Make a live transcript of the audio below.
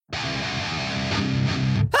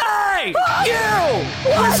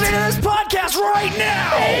listening to this podcast right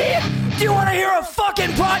now. Do you want to hear a fucking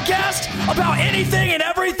podcast about anything and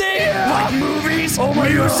everything? Yeah. Like movies,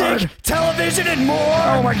 music, television, and more?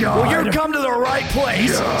 Oh my God. Well, you've come to the right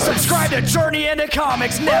place. Yes. Subscribe to Journey into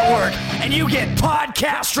Comics Network, and you get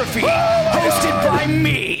Podcastrophe, hosted by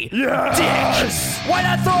me, Yes. Dick. Why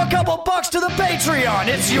not throw a couple bucks to the Patreon?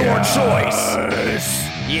 It's your choice.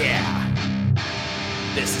 Yeah.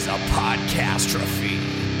 This is a Podcastrophe.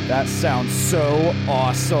 That sounds so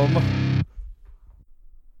awesome.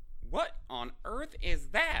 What on earth is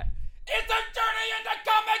that? It's a Journey into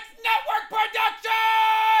Comics Network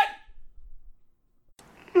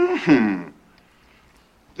production!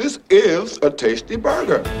 This is a tasty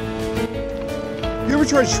burger. You ever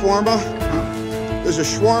tried shawarma? There's a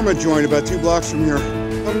shawarma joint about 2 blocks from here.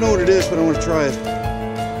 I don't know what it is, but I want to try it.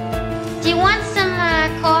 Do you want some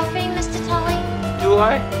coffee, Mr. Tully? Do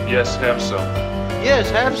I? Yes, have some.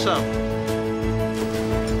 Yes, have some.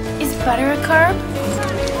 Is butter a carb?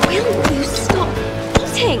 Will you stop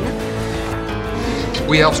eating?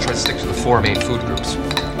 We elves try to stick to the 4 main food groups.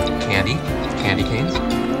 Candy, candy canes,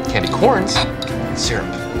 candy corns, and syrup.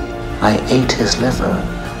 I ate his liver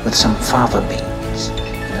with some fava beans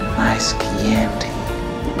and a nice Chianti.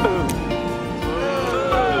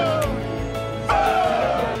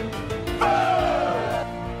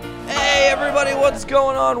 Hey everybody, what's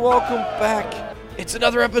going on? Welcome back. It's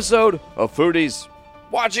another episode of Foodies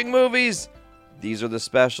Watching Movies. These are the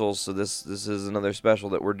specials, so this is another special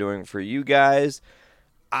that we're doing for you guys.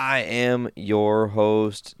 I am your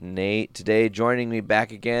host, Nate. Today, joining me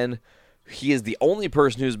back again, he is the only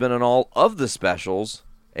person who's been on all of the specials.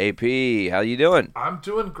 AP, how you doing? I'm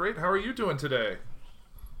doing great. How are you doing today?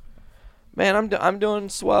 Man, I'm doing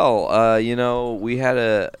swell. We had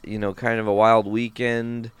a kind of a wild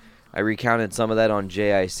weekend. I recounted some of that on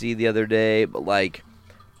JIC the other day, but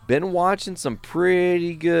been watching some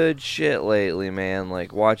pretty good shit lately, man.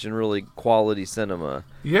 Like watching really quality cinema.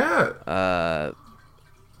 Yeah.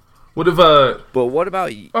 But what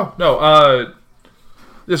about you? Oh no.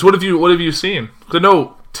 Yes. What have you seen? I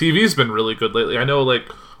know TV's been really good lately. I know,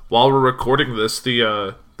 while we're recording this,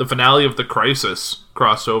 the finale of The Crisis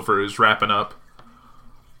crossover is wrapping up.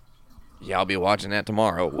 Yeah, I'll be watching that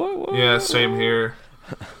tomorrow. Whoa, yeah, same here.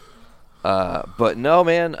 But no,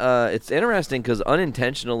 man, it's interesting because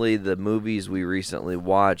unintentionally the movies we recently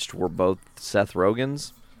watched were both Seth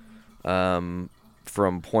Rogen's from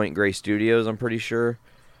Point Grey Studios, I'm pretty sure.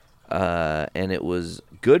 And it was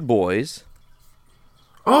Good Boys.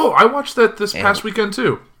 Oh, I watched that this past weekend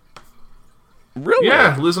too. Really?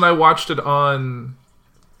 Yeah, Liz and I watched it on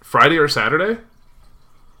Friday or Saturday.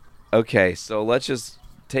 Okay, so let's just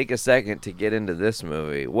take a second to get into this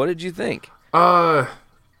movie. What did you think?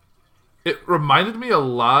 It reminded me a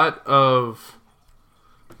lot of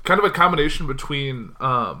kind of a combination between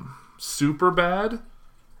Superbad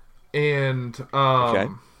and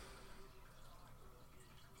 8th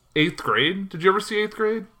Grade. Did you ever see 8th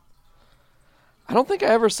Grade? I don't think I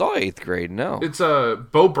ever saw 8th Grade, no. It's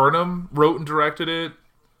Bo Burnham wrote and directed it.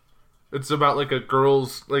 It's about a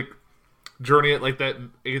girl's journey at that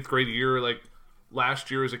 8th grade year,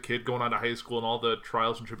 last year as a kid going on to high school and all the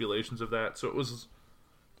trials and tribulations of that. So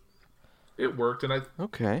it worked, and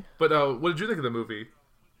okay. But what did you think of the movie?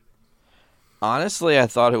 Honestly, I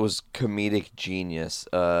thought it was comedic genius.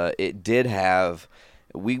 It did have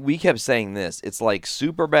we kept saying this. It's like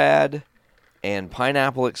Superbad and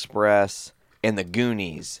Pineapple Express and The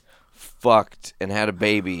Goonies fucked and had a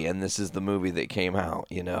baby, and this is the movie that came out,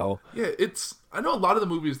 you know? Yeah, I know a lot of the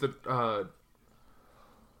movies that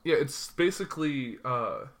it's basically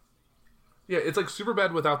it's like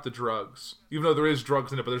Superbad without the drugs. Even though there is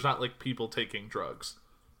drugs in it, but there's not people taking drugs.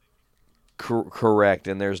 Correct,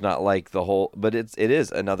 and there's not the whole, but it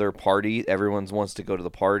is another party. Everyone wants to go to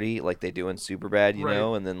the party like they do in Superbad, you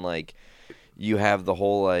know, and then you have the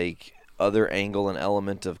whole other angle and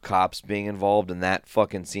element of cops being involved in that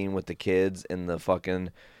fucking scene with the kids in the fucking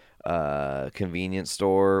convenience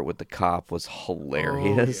store with the cop was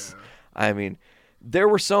hilarious. Oh, yeah. I mean, there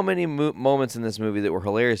were so many moments in this movie that were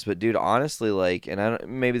hilarious, but dude, honestly, and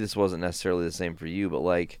maybe this wasn't necessarily the same for you,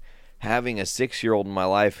 but having a 6-year-old in my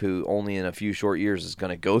life who only in a few short years is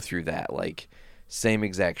going to go through that, same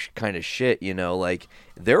exact kind of shit, you know,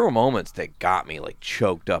 there were moments that got me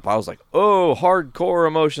choked up. I was oh, hardcore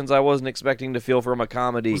emotions I wasn't expecting to feel from a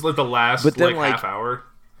comedy. It was the last half hour.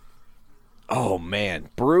 Oh man,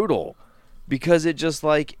 brutal. Because it just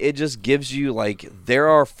gives you there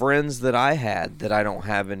are friends that I had that I don't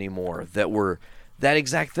have anymore that were that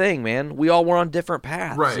exact thing, man. We all were on different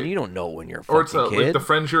paths, right? And you don't know when you're a fucking kid. The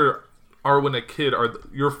friends you're are when a kid are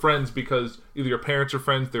your friends because either your parents are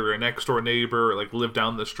friends, they're your next door neighbor, or like live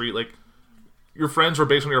down the street. Like your friends are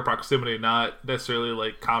based on your proximity, not necessarily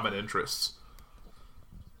like common interests.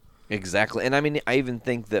 Exactly. And I mean, I even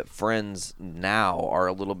think that friends now are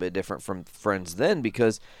a little bit different from friends then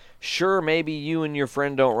because sure, maybe you and your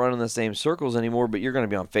friend don't run in the same circles anymore, but you're going to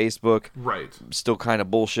be on Facebook. Right. Still kind of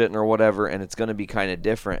bullshitting or whatever, and it's going to be kind of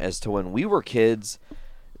different. As to when we were kids,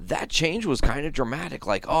 that change was kind of dramatic.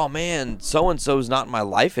 Like, oh man, so-and-so's not in my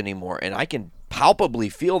life anymore, and I can palpably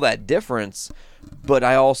feel that difference, but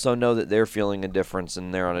I also know that they're feeling a difference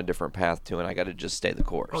and they're on a different path too, and I got to just stay the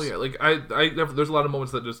course. Oh yeah, like there's a lot of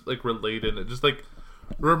moments that just like relate in it, just like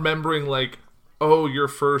remembering like, oh, your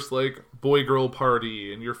first like boy-girl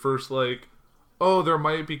party and your first like, oh, there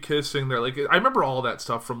might be kissing there. Like I remember all that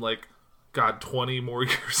stuff from like, God, 20 more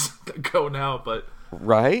years ago now, but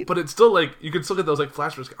right. But it's still like you can still get those like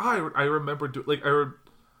flashbacks. Oh, I remember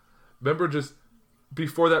remember just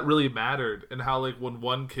before that really mattered, and how like when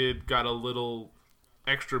one kid got a little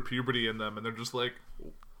extra puberty in them, and they're just like,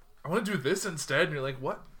 I want to do this instead, and you're like,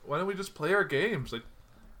 what? Why don't we just play our games? Like,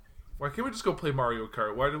 why can't we just go play Mario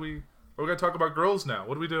Kart? Why we gotta talk about girls now?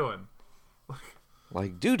 What are we doing?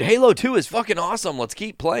 Like, dude, Halo 2 is fucking awesome. Let's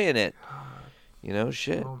keep playing it. You know,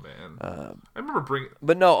 shit. Oh man, I remember bringing.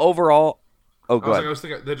 But no, overall. Oh, go ahead. I was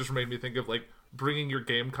thinking that just made me think of like bringing your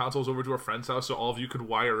game consoles over to a friend's house so all of you could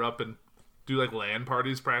wire up and do like LAN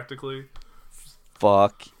parties practically.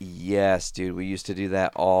 Fuck yes, dude. We used to do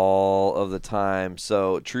that all of the time.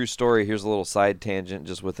 So, true story. Here's a little side tangent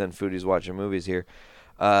just within Foodies Watching Movies here.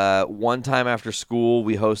 One time after school,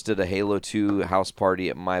 we hosted a Halo 2 house party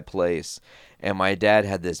at my place. And my dad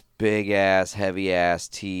had this big-ass, heavy-ass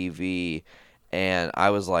TV. And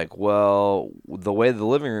I was like, well, the way the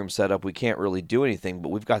living room's set up, we can't really do anything. But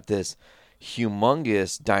we've got this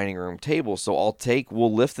humongous dining room table. So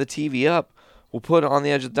we'll lift the TV up. We'll put it on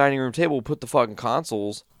the edge of the dining room table. We'll put the fucking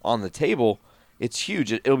consoles on the table. It's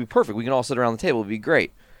huge. It'll be perfect. We can all sit around the table. It'll be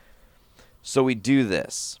great. So we do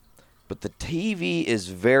this. But the TV is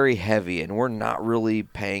very heavy, and we're not really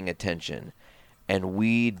paying attention. And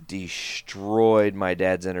we destroyed my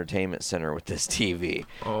dad's entertainment center with this TV.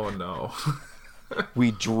 Oh, no.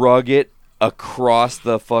 We drug it across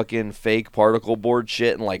the fucking fake particle board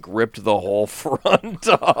shit and, like, ripped the whole front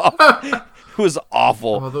off. It was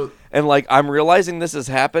awful. And, like, I'm realizing this is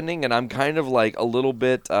happening, and I'm kind of, like, a little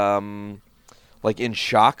bit, like, in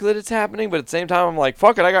shock that it's happening. But at the same time, I'm like,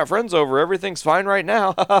 fuck it, I got friends over. Everything's fine right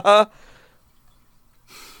now. Oh,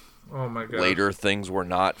 my God. Later, things were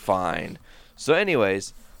not fine. So,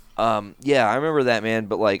 anyways, yeah, I remember that, man.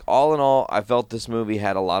 But, like, all in all, I felt this movie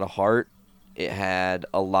had a lot of heart. It had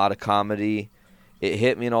a lot of comedy. It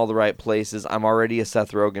hit me in all the right places. I'm already a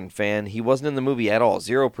Seth Rogen fan. He wasn't in the movie at all,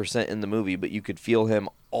 0% in the movie, but you could feel him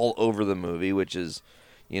all over the movie, which is,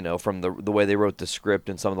 you know, from the way they wrote the script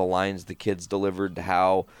and some of the lines the kids delivered, to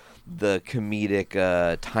how the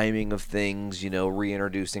comedic timing of things, you know,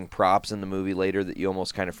 reintroducing props in the movie later that you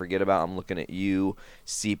almost kind of forget about. I'm looking at you,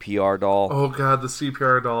 CPR doll. Oh, God, the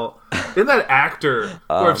CPR doll. And that actor, who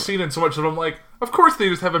I've seen in so much of, I'm like, of course they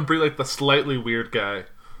just have him be like the slightly weird guy.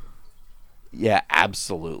 Yeah,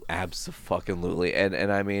 absolutely.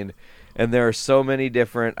 And I mean, and there are so many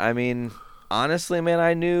different, I mean, honestly, man,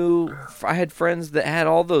 I had friends that had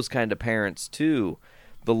all those kind of parents too.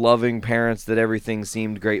 The loving parents that everything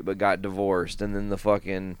seemed great but got divorced, and then the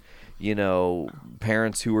fucking, you know,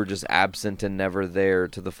 parents who were just absent and never there,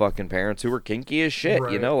 to the fucking parents who were kinky as shit,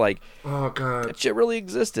 right. You know, like, oh, God, that shit really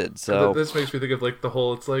existed. So this makes me think of like the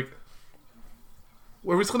whole, it's like,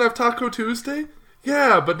 are we still gonna have Taco Tuesday?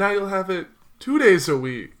 Yeah, but now you'll have it 2 days a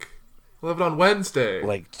week. We'll have it on Wednesday.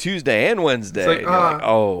 Like Tuesday and Wednesday. It's like,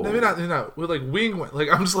 oh. Maybe not. We're like wing. Like,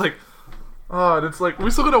 I'm just like, oh, and it's like, are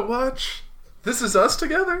we still gonna watch This Is Us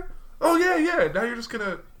together? Oh, yeah. Now you're just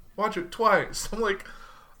gonna watch it twice. I'm like,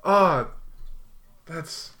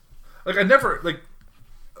 that's, like, I never, like,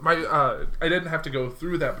 I didn't have to go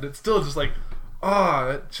through that, but it's still just like,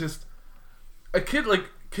 that just, a kid, like,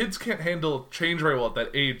 kids can't handle change very well at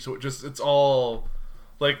that age, so it's all,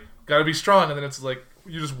 like, gotta be strong, and then it's like,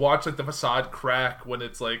 you just watch, like, the facade crack when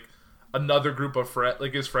it's, like, another group of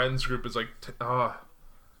like, his friends group is like,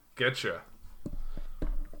 getcha.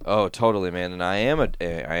 Oh, totally, man. And I am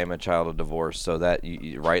a child of divorce, so that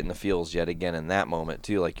you're right in the feels yet again in that moment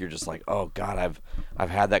too. Like, you're just like, oh God, I've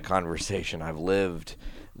had that conversation. I've lived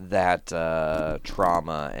that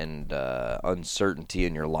trauma and uncertainty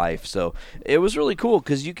in your life. So it was really cool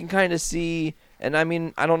because you can kind of see. And I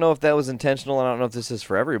mean, I don't know if that was intentional. I don't know if this is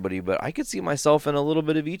for everybody, but I could see myself in a little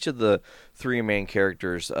bit of each of the three main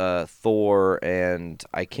characters, Thor, and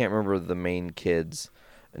I can't remember the main kids.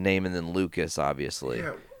 name, and then Lucas, obviously.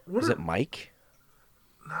 Yeah. Was it Mike?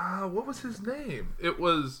 Nah, what was his name? It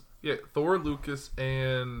was Thor, Lucas,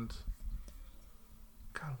 and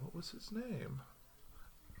God, what was his name?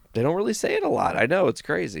 They don't really say it a lot. I know, it's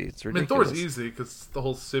crazy. It's ridiculous. I mean, Thor's easy because the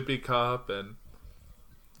whole sippy cup and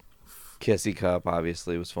Kissy Cup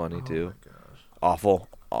obviously was funny too. My gosh.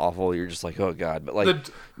 Awful. You're just like, oh god. But like,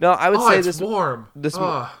 no, I would say it's this warm.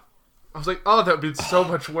 I was like, oh, that would be so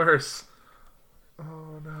much worse.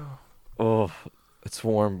 Oh no. Oh, it's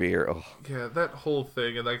warm beer. Oh. Yeah, that whole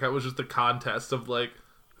thing, and like that was just a contest of like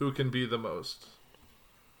who can be the most.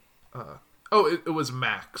 It was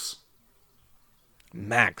Max.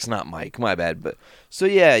 Max, not Mike. My bad. But so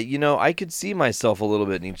yeah, I could see myself a little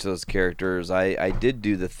bit in each of those characters. I did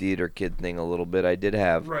do the theater kid thing a little bit. I did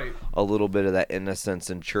have a little bit of that innocence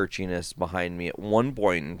and churchiness behind me at one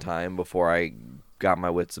point in time before I got my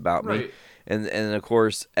wits about me. And of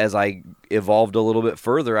course, as I evolved a little bit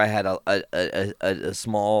further, I had a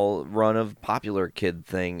small run of popular kid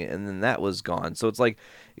thing, and then that was gone. So it's like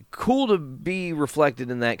cool to be reflected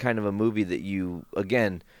in that kind of a movie that you,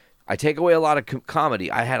 again, I take away a lot of comedy.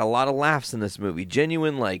 I had a lot of laughs in this movie,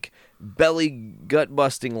 genuine like belly gut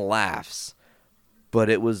busting laughs, but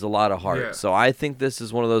it was a lot of heart. Yeah. So I think this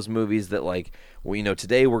is one of those movies that like,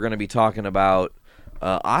 today we're going to be talking about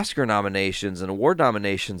Oscar nominations and award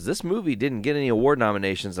nominations. This movie didn't get any award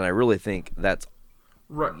nominations, and I really think that's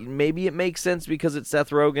right. Maybe it makes sense because it's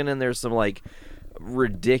Seth Rogen and there's some like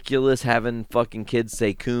ridiculous having fucking kids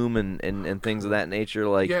say coom and things of that nature,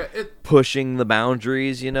 like pushing the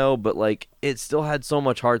boundaries, but like it still had so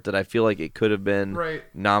much heart that I feel like it could have been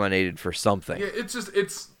nominated for something. Yeah, it's just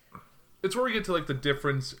it's where we get to like the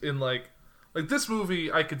difference in like this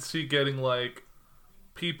movie I could see getting like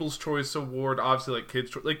People's Choice Award, obviously like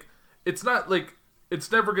Kids' Choice. Like it's not like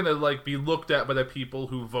it's never gonna like be looked at by the people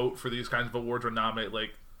who vote for these kinds of awards or nominate.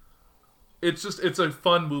 Like it's a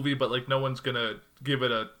fun movie, but like no one's gonna give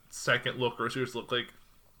it a second look or a serious look. Like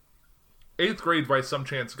 8th Grade by some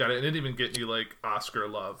chance got it, and it didn't even get any like Oscar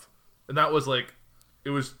love, and that was like it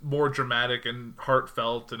was more dramatic and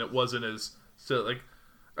heartfelt, and it wasn't as still like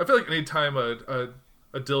I feel like anytime a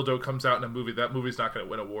dildo comes out in a movie, that movie's not gonna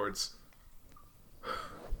win awards.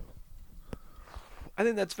 I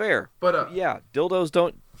think that's fair. But yeah, dildos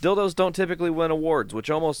don't typically win awards, which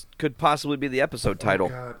almost could possibly be the episode title. Oh,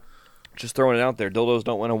 God. Just throwing it out there, dildos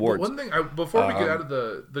don't win awards. Well, one thing before we get out of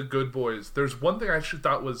the Good Boys, there's one thing I actually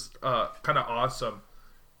thought was kind of awesome.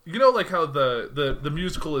 Like how the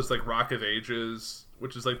musical is like Rock of Ages,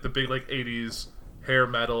 which is like the big like 80s hair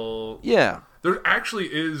metal. Yeah. There actually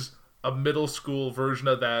is a middle school version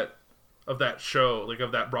of that show, like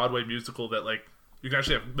of that Broadway musical that like you can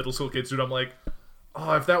actually have middle school kids do it. I'm like,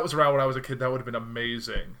 oh, if that was around when I was a kid, that would have been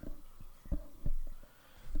amazing.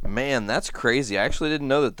 Man, that's crazy. I actually didn't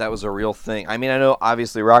know that was a real thing. I mean, I know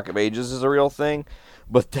obviously Rock of Ages is a real thing,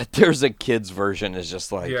 but that there's a kids version is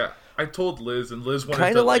just like... Yeah, I told Liz, and Liz wanted to...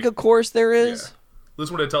 Kind of like a course there is? Yeah.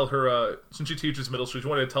 Liz wanted to tell her, since she teaches middle school, she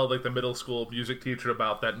wanted to tell like the middle school music teacher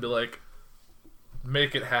about that and be like,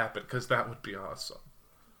 make it happen, because that would be awesome.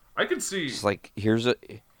 I could see... It's like, here's a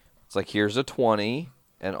 20,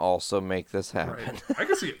 and also make this happen. Right. I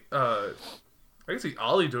can see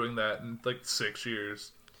Ollie doing that in like 6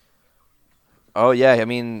 years. Oh, yeah. I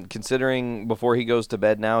mean, considering before he goes to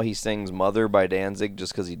bed now, he sings Mother by Danzig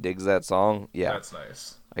just because he digs that song. Yeah. That's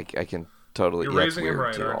nice. I can totally... You're raising him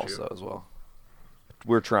right, too, aren't also, you? as well.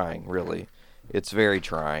 We're trying, really. It's very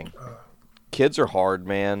trying. Kids are hard,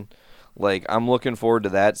 man. Like, I'm looking forward to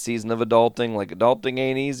that season of Adulting. Like, Adulting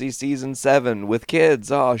Ain't Easy Season 7 with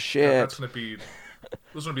kids. Oh, shit. Yeah,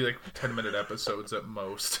 those are going to be like 10-minute episodes at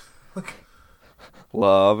most.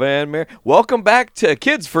 Love and Marriage. Welcome back to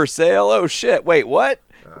Kids for Sale. Oh, shit. Wait, what?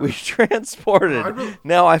 We transported.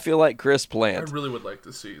 Now I feel like Chris Plant. I really would like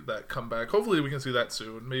to see that come back. Hopefully we can see that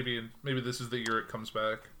soon. Maybe this is the year it comes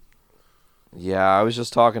back. Yeah, I was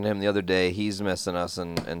just talking to him the other day. He's missing us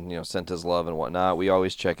and sent his love and whatnot. We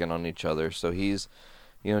always check in on each other. So he's,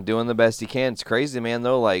 doing the best he can. It's crazy, man,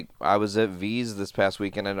 though. Like, I was at V's this past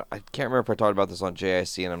weekend, and I can't remember if I talked about this on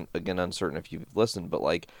JIC, and I'm, again, uncertain if you've listened, but,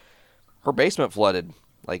 like, her basement flooded.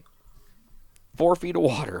 Like, 4 feet of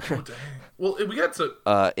water. Oh, dang. Well, we had to...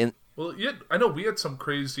 I know we had some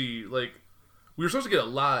crazy, like... We were supposed to get a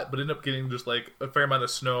lot, but ended up getting just, like, a fair amount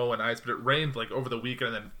of snow and ice, but it rained, like, over the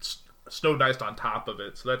weekend, and then snow and ice on top of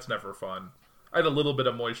it, so that's never fun. I had a little bit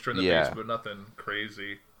of moisture in the basement, but nothing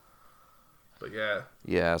crazy. But yeah.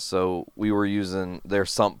 Yeah, so we were using... Their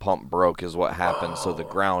sump pump broke is what happened, so the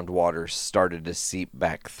groundwater started to seep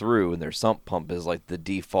back through, and their sump pump is like the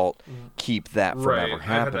default keep that from ever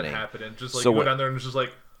happening. I had that happen, and just like so you go down there and it's just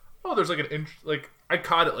like, oh, there's like an inch... Like, I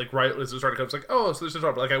caught it like right as it started to come. It's like, oh, so there's no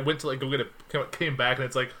trouble. Like I went to like go get it, came back, and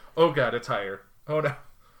it's like, oh god, it's higher. Oh no.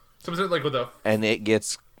 Something like with a. And it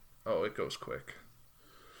gets. Oh, it goes quick.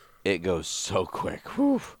 It goes so quick.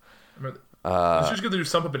 Whew. It's just gonna do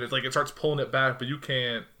something, but it's like it starts pulling it back, but you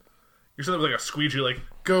can't. You're something like a squeegee, like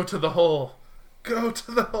go to the hole, go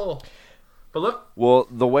to the hole. But look. Well,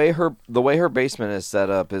 the way her basement is set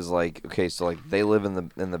up is like, okay, so like they live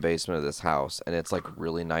in the basement of this house, and it's like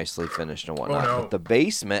really nicely finished and whatnot. Oh, no. But the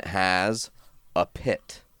basement has a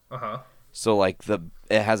pit. So like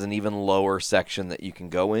it has an even lower section that you can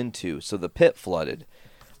go into. So the pit flooded.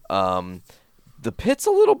 The pit's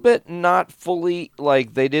a little bit not fully,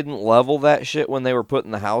 like, they didn't level that shit when they were putting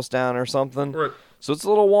the house down or something. Right. So it's a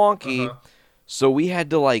little wonky. So we had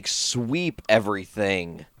to, like, sweep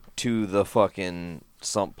everything to the fucking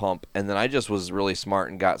sump pump. And then I just was really smart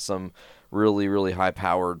and got some really, really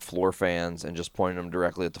high-powered floor fans and just pointed them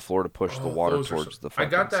directly at the floor to push the water towards the fucking I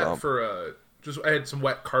got that sump. for, I had some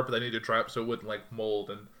wet carpet I needed to dry up so it wouldn't, like, mold.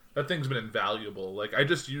 And that thing's been invaluable. Like, I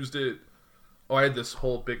just used it. Oh, I had this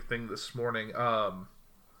whole big thing this morning. My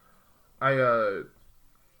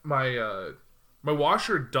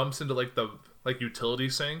washer dumps into like the utility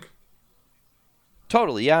sink.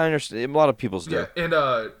 Totally, yeah, I understand. A lot of people's do. Yeah, and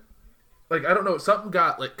like I don't know, something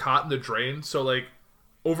got like caught in the drain, so like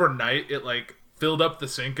overnight it like filled up the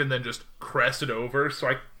sink and then just crested over. So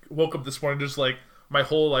I woke up this morning just like my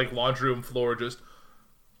whole like laundry room floor just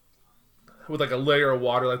with like a layer of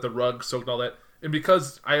water, like the rug soaked and all that. And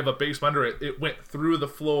because I have a basement under it, it went through the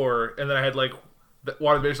floor, and then I had, like, the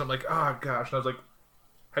water in the basement. I'm like, oh, gosh. And I was like,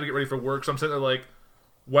 had to get ready for work. So I'm sitting there, like,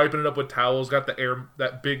 wiping it up with towels, got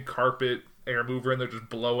that big carpet air mover in there, just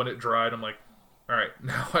blowing it dry. And I'm like, all right,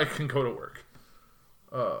 now I can go to work.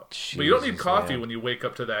 But you don't need coffee when you wake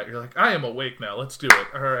up to that. You're like, I am awake now. Let's do it.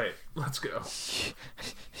 All right, let's go.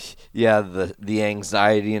 Yeah, the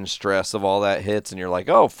anxiety and stress of all that hits, and you're like,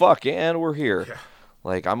 oh, fuck, and we're here. Yeah.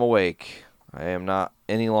 Like, I'm awake. I am not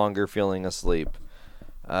any longer feeling asleep.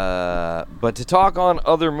 But to talk on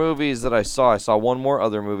other movies that I saw one more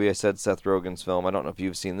other movie. I said Seth Rogen's film. I don't know if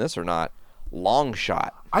you've seen this or not. Long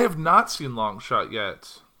Shot. I have not seen Long Shot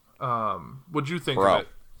yet. What'd you think of it?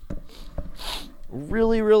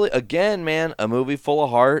 Really, really, again, man, a movie full of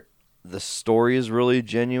heart. The story is really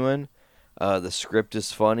genuine. The script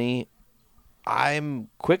is funny. I'm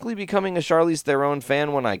quickly becoming a Charlize Theron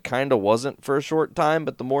fan when I kind of wasn't for a short time,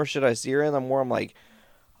 but the more shit I see her in, the more I'm like,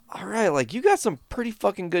 all right, like, you got some pretty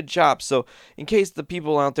fucking good chops. So, in case the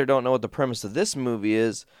people out there don't know what the premise of this movie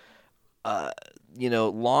is,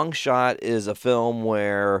 Long Shot is a film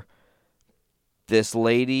where this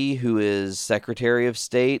lady who is Secretary of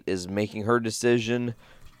State is making her decision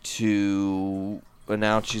to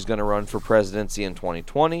announce she's going to run for presidency in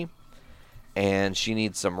 2020. And she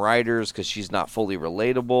needs some writers because she's not fully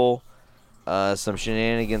relatable. Some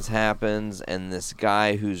shenanigans happens, and this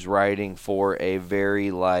guy who's writing for a very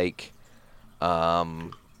HuffPo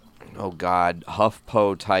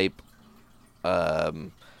type,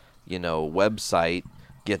 website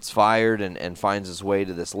gets fired and finds his way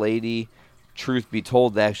to this lady. Truth be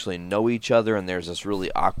told, they actually know each other, and there's this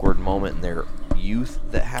really awkward moment in their youth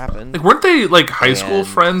that happened. Like, weren't they like high school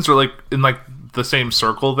friends or like in like the same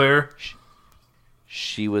circle there?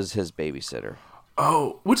 She was his babysitter.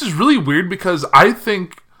 Oh, which is really weird because I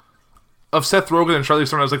think of Seth Rogen and Charlize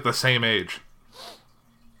Theron as like the same age.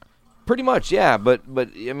 Pretty much, yeah. But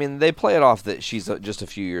I mean, they play it off that she's just a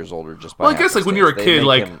few years older. Just by I guess like when you're a kid,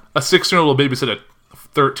 like a 16-year-old will babysit a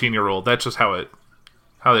 13-year-old. That's just how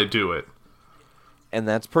they do it. And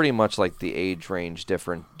that's pretty much like the age range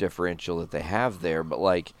differential that they have there. But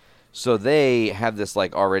like, so they have this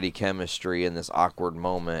like already chemistry in this awkward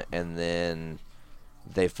moment, and then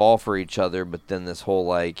they fall for each other. But then this whole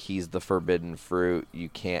like, he's the forbidden fruit. You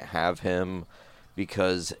can't have him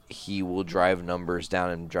because he will drive numbers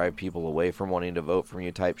down and drive people away from wanting to vote for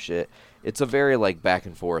you type shit. It's a very like back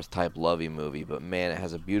and forth type lovey movie, but man, it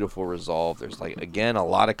has a beautiful resolve. There's like, again, a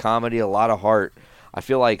lot of comedy, a lot of heart. I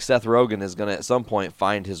feel like Seth Rogen is going to at some point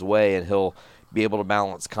find his way, and he'll be able to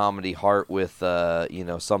balance comedy, heart with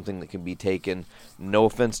something that can be taken, no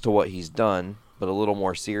offense to what he's done, but a little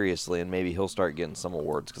more seriously, and maybe he'll start getting some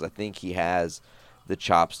awards because I think he has the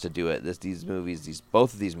chops to do it.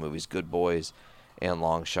 Both of these movies, Good Boys and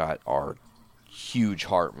Long Shot, are huge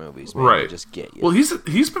heart movies, man. Right? They just get you. Well,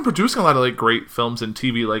 he's been producing a lot of like great films and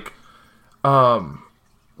TV, like what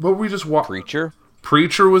were we just watching?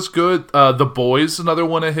 Preacher was good. The Boys, another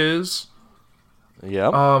one of his. Yeah.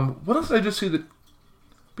 What else did I just see that?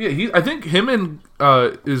 Yeah, I think him and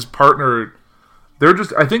his partner,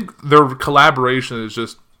 I think their collaboration has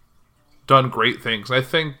just done great things. I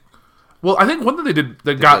think Well, I think one thing they did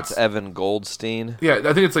that That's Evan Goldstein. Yeah,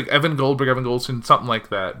 I think it's like Evan Goldstein, something like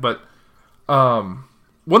that. But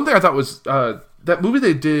one thing I thought was that movie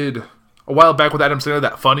they did a while back with Adam Sandler,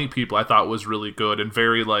 that Funny People, I thought was really good and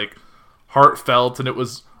very like heartfelt, and it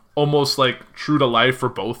was almost like true to life for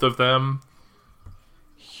both of them.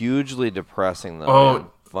 Hugely depressing though. Oh, man.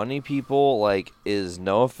 Funny People, like, is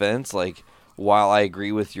no offense, like, while I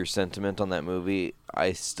agree with your sentiment on that movie,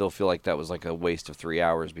 I still feel like that was like a waste of 3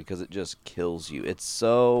 hours because it just kills you. It's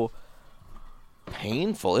so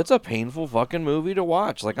painful. It's a painful fucking movie to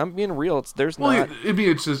watch. Like, I'm being real.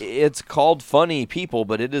 It's called Funny People,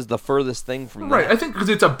 but it is the furthest thing from that. Right, I think because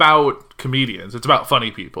it's about comedians. It's about funny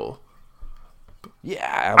people. Yeah,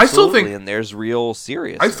 absolutely. I still think, and there's real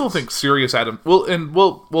seriousness. I still think serious Adam. Well,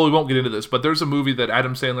 we won't get into this, but there's a movie that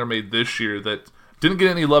Adam Sandler made this year that didn't get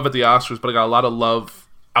any love at the Oscars, but it got a lot of love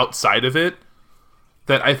outside of it.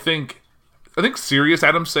 That I think serious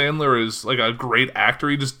Adam Sandler is like a great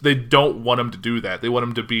actor. They don't want him to do that. They want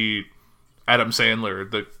him to be Adam Sandler,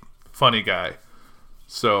 the funny guy.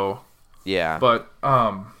 So yeah, but so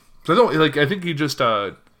I don't like. I think he just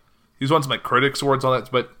he's won some like critics awards, all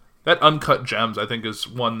that, but. That Uncut Gems, I think, is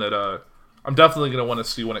one that I'm definitely going to want to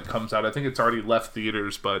see when it comes out. I think it's already left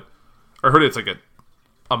theaters, but I heard it's like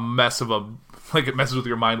a mess of like it messes with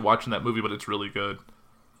your mind watching that movie, but it's really good.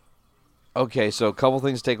 Okay, so a couple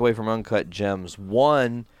things to take away from Uncut Gems.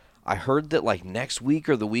 One, I heard that like next week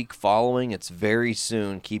or the week following, it's very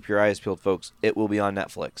soon. Keep your eyes peeled, folks. It will be on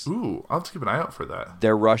Netflix. Ooh, I'll have to keep an eye out for that.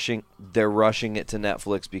 They're rushing it to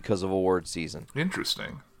Netflix because of award season.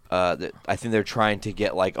 Interesting. I think they're trying to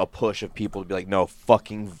get like a push of people to be like, no,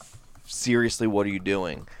 fucking seriously, what are you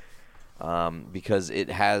doing? Because it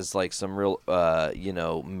has like some real,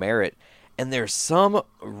 merit. And there's some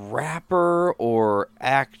rapper or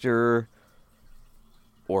actor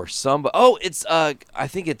or somebody. Oh, it's I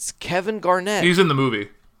think it's Kevin Garnett. He's in the movie.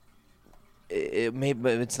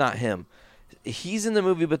 But it's not him. He's in the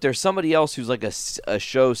movie, but there's somebody else who's like a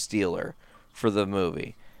show stealer for the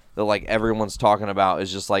movie. That like everyone's talking about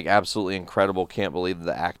is just like absolutely incredible. Can't believe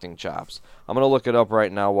the acting chops. I'm gonna look it up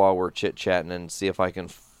right now while we're chit chatting and see if I can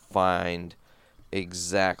find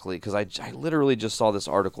exactly, because I literally just saw this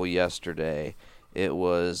article yesterday. It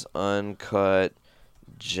was Uncut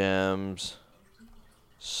Gems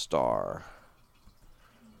star.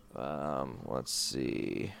 Let's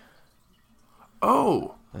see.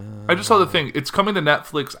 Oh, I just saw the thing. It's coming to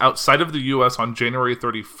Netflix outside of the U.S. on January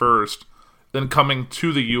 31st. Then coming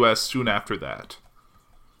to the U.S. soon after that.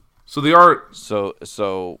 So they are... So,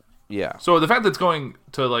 yeah. So the fact that it's going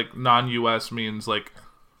to, like, non-U.S. means, like,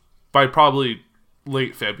 by probably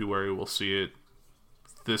late February we'll see it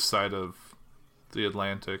this side of the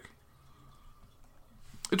Atlantic.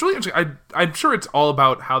 It's really interesting. I'm sure it's all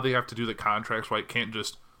about how they have to do the contracts, right? Can't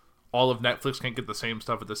just... All of Netflix can't get the same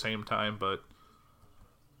stuff at the same time, but...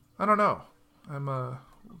 I don't know. I'm, have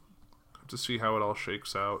to see how it all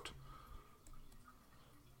shakes out.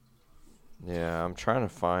 Yeah, I'm trying to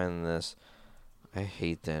find this. I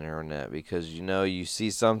hate the internet because, you see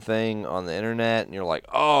something on the internet and you're like,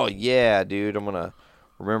 oh, yeah, dude, I'm going to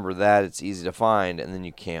remember that. It's easy to find, and then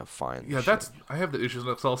you can't find it. Yeah, I have the issues.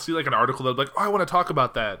 So I'll see, like, an article that'll be like, oh, I want to talk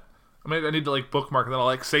about that. I need to, like, bookmark, and then I'll,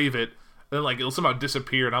 like, save it. And then, like, it'll somehow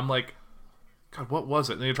disappear, and I'm like, God, what was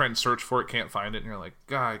it? And then you try and search for it, can't find it, and you're like,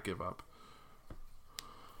 God, I give up.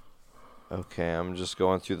 Okay, I'm just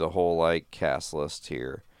going through the whole, like, cast list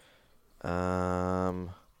here. I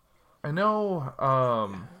know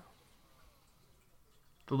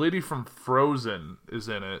the lady from Frozen is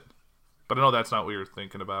in it, but I know that's not what you're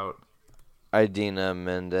thinking about. Idina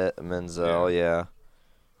Menzel, yeah.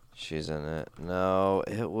 She's in it. No,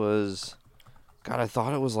 it was... God, I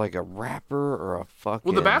thought it was like a rapper or a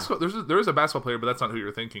fucking... Well, there is a basketball player, but that's not who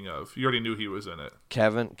you're thinking of. You already knew he was in it.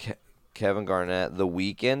 Kevin Garnett. The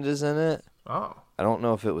Weeknd is in it. Oh. I don't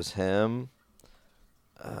know if it was him.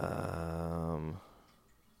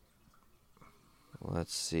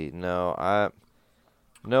 Let's see. No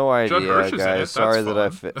idea, guys. Sorry that I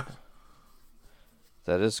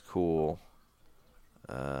that is cool.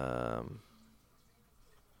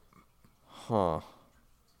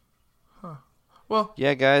 Well,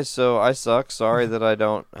 yeah, guys. So I suck. Sorry that I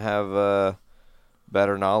don't have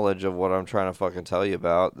better knowledge of what I'm trying to fucking tell you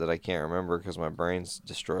about that I can't remember because my brain's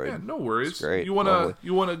destroyed. Yeah, no worries. It's great. You wanna This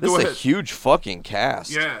go ahead? This is a huge fucking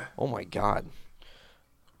cast. Yeah. Oh my god.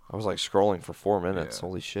 I was like scrolling for 4 minutes. Yeah.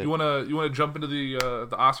 Holy shit. You wanna jump into the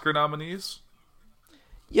Oscar nominees?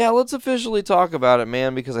 Yeah, let's officially talk about it,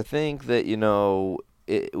 man, because I think that,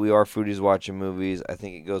 we are foodies watching movies. I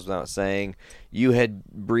think it goes without saying. You had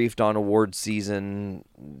briefed on award season,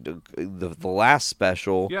 the last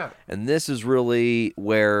special, and this is really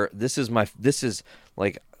where this is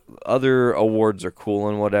like other awards are cool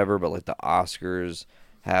and whatever, but like the Oscars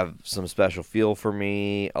have some special feel for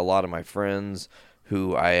me. A lot of my friends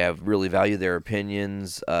who I have really valued their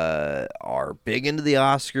opinions are big into the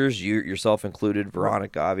Oscars. You yourself included,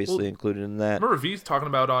 Veronica obviously included in that. I remember V's talking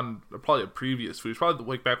about on probably a previous food, probably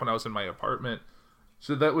like back when I was in my apartment.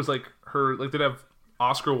 So that was like her, like they'd have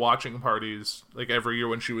Oscar watching parties like every year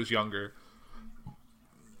when she was younger.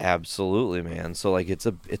 Absolutely, man. So like it's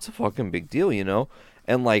a fucking big deal, you know?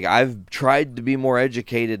 And like I've tried to be more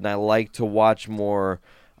educated, and I like to watch more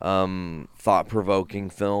thought-provoking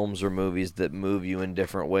films or movies that move you in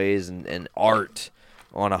different ways, and art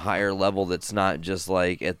on a higher level that's not just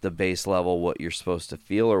like at the base level what you're supposed to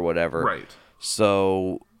feel or whatever. Right.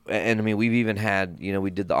 So, and I mean, we've even had, you know, we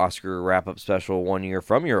did the Oscar wrap-up special 1 year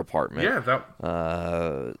from your apartment. Yeah, that.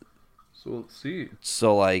 So let's see.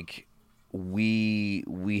 So like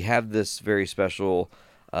we have this very special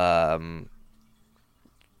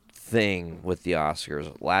thing with the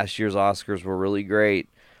Oscars. Last year's Oscars were really great.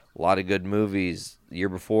 A lot of good movies. The year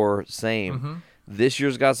before, same. Mm-hmm. This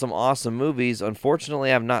year's got some awesome movies.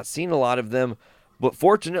 Unfortunately, I've not seen a lot of them, but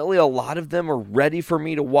fortunately, a lot of them are ready for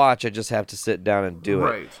me to watch. I just have to sit down and do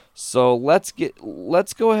it. So let's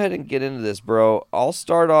go ahead and get into this, bro. I'll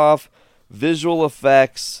start off visual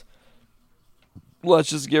effects. Let's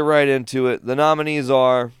just get right into it. The nominees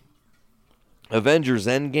are Avengers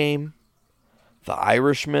Endgame, The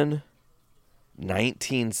Irishman,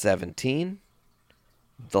 1917,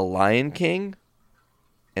 The Lion King,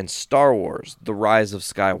 and Star Wars, The Rise of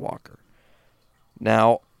Skywalker.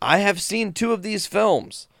 Now, I have seen 2 of these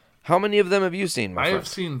films. How many of them have you seen, my friend? I have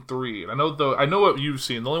seen 3. I know what you've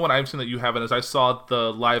seen. The only one I've seen that you haven't is I saw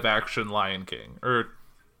the live-action Lion King, or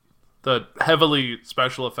the heavily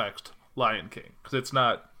special effects Lion King, because it's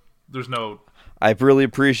not. There's no. I really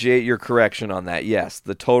appreciate your correction on that. Yes,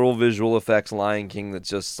 the total visual effects Lion King that's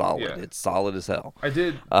just solid. Yeah. It's solid as hell. I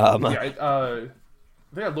did. I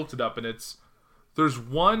think I looked it up, and there's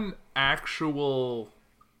one actual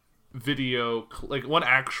video, like one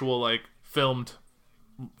actual like filmed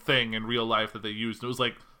thing in real life that they used. And it was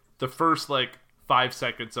like the first like 5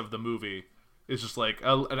 seconds of the movie is just like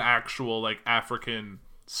an actual like African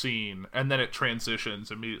scene, and then it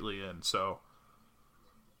transitions immediately in. So.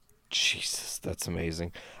 Jesus, that's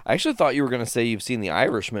amazing. I actually thought you were going to say you've seen The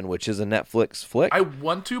Irishman, which is a Netflix flick. I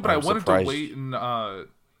want to, but I wanted to wait and I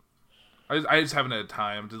just haven't had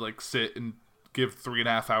time to like sit and give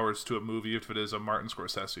 3.5 hours to a movie if it is a Martin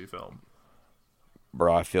Scorsese film.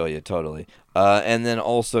 Bro, I feel you totally. And then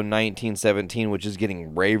also 1917, which is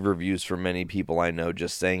getting rave reviews from many people I know,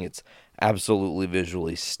 just saying it's absolutely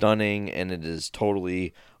visually stunning, and it is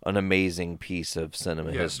totally an amazing piece of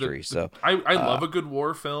cinema history. I love a good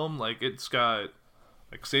war film. Like it's got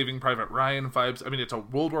like Saving Private Ryan vibes. I mean, it's a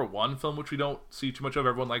World War I film, which we don't see too much of.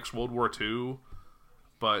 Everyone likes World War II,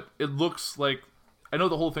 but it looks like, I know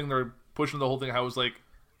the whole thing, they're pushing the whole thing how it's like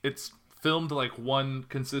it's filmed like one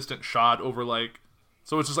consistent shot over like,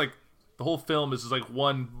 so it's just like the whole film is just like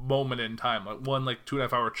one moment in time, like one like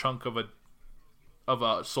 2.5 hour chunk of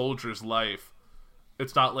a soldier's life.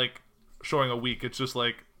 It's not like showing a week. It's just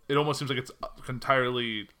like, it almost seems like it's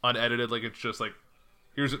entirely unedited. Like it's just like,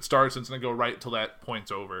 here's it starts and it's gonna go right till that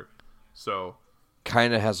point's over. So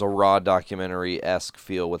kind of has a raw documentary-esque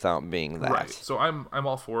feel without being that. Right. So I'm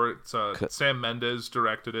all for it. Sam Mendes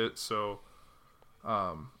directed it, so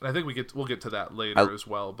and I think we'll get to that later as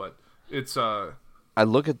well. But it's I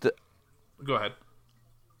look at the. Go ahead.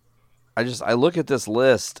 I look at this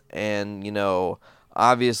list, and you know,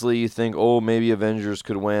 obviously you think, oh, maybe Avengers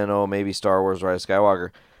could win, oh, maybe Star Wars: Rise of Skywalker.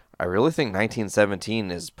 I really think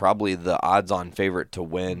 1917 is probably the odds-on favorite to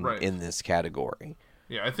win in this category.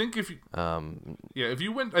 Yeah, I think if you, if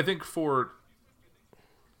you went, I think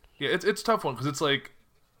it's a tough one because it's like,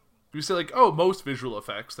 if you say like, oh, most visual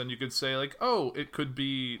effects, then you could say like, oh, it could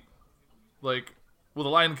be like, well, the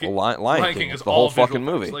Lion King, Lion King is the whole fucking effects.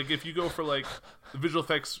 movie. Like if you go for like the visual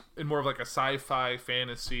effects in more of like a sci-fi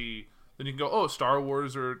fantasy, then you can go, oh, Star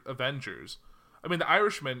Wars or Avengers. I mean, The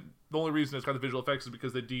Irishman, the only reason it's got the visual effects is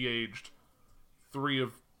because they de-aged 3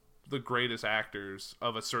 of the greatest actors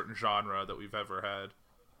of a certain genre that we've ever had.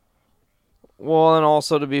 Well, and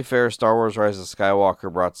also, to be fair, Star Wars: Rise of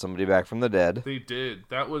Skywalker brought somebody back from the dead. They did.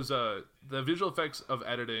 That was the visual effects of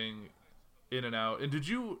editing in and out. And did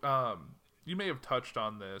you you may have touched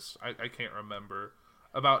on this, I can't remember,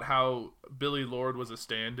 about how Billie Lourd was a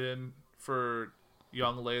stand-in for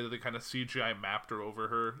young Leia, that they kind of CGI mapped her over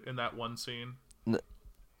her in that one scene?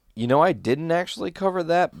 You know, I didn't actually cover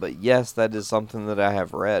that, but yes, that is something that I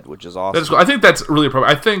have read, which is awesome. That's cool. I think that's really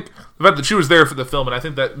appropriate. I think the fact that she was there for the film, and I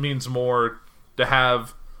think that means more to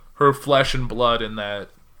have her flesh and blood in that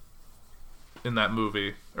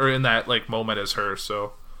movie, or in that like moment as her.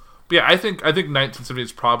 So, but yeah, I think 1970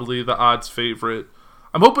 is probably the odds favorite.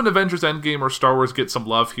 I'm hoping Avengers Endgame or Star Wars get some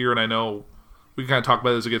love here, and I know we can kind of talk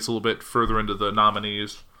about it as it gets a little bit further into the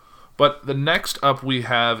nominees. But the next up we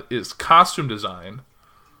have is costume design.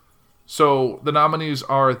 So the nominees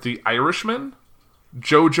are The Irishman,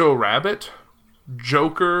 Jojo Rabbit,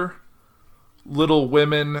 Joker, Little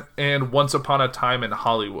Women, and Once Upon a Time in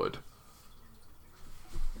Hollywood.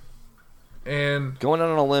 And going out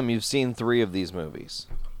on a limb, you've seen 3 of these movies.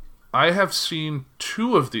 I have seen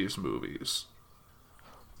 2 of these movies.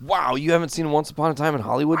 Wow, you haven't seen Once Upon a Time in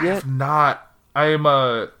Hollywood yet? I have not. I am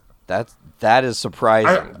that is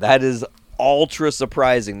surprising. That is ultra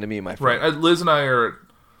surprising to me, my friend. Right, Liz and I are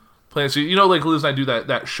planning to see. You know, like Liz and I do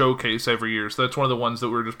that showcase every year, so that's one of the ones that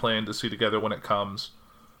we're just planning to see together when it comes.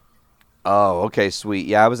 Oh, okay, sweet.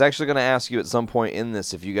 Yeah, I was actually going to ask you at some point in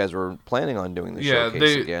this if you guys were planning on doing the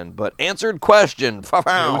showcase again, but answered question.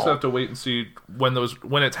 Yeah, we just have to wait and see when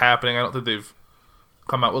it's happening. I don't think they've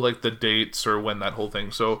come out with like the dates or when that whole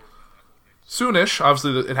thing. So soonish.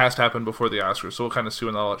 Obviously, it has to happen before the Oscars, so we'll kind of see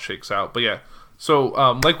when all that shakes out. But yeah, so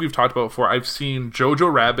like we've talked about before, I've seen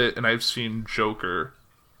Jojo Rabbit and I've seen Joker.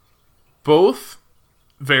 Both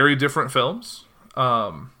very different films.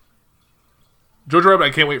 Jojo Rabbit, I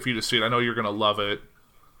can't wait for you to see it. I know you're going to love it.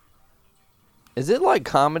 Is it like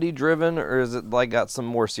comedy driven, or is it like got some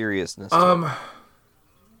more seriousness to it?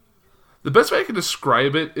 The best way I can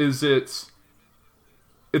describe it is it's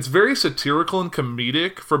very satirical and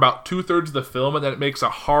comedic for about 2/3 of the film, and then it makes a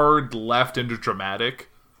hard left into dramatic,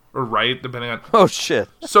 or right, depending on... Oh, shit.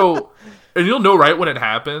 So, and you'll know right when it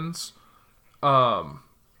happens.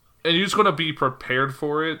 And you're just going to be prepared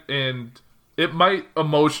for it, and it might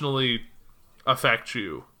emotionally affect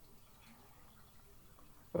you.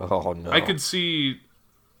 Oh, no. I could see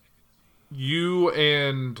you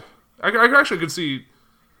and... I actually could see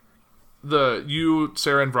you,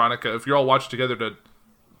 Sarah, and Veronica, if you're all watching together, to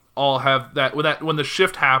all have that... When the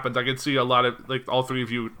shift happens, I could see a lot of, like, all 3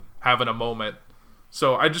 of you having a moment.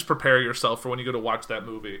 So I just prepare yourself for when you go to watch that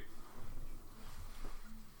movie.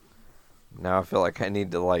 Now I feel like I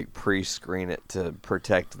need to like pre-screen it to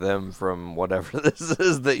protect them from whatever this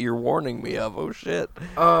is that you're warning me of. Oh shit.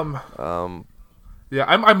 Yeah,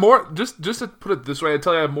 I'm more just to put it this way. I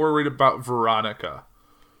tell you, I'm more worried about Veronica.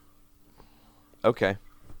 Okay.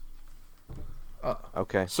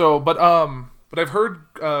 Okay. So, but I've heard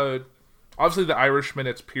obviously The Irishman.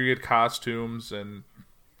 It's period costumes, and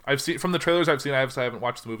I've seen from the trailers I've seen. I haven't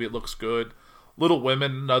watched the movie. It looks good. Little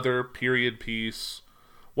Women, another period piece.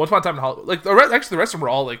 Once Upon a Time in Hollywood, like the rest of them were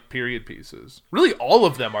all like period pieces. Really, all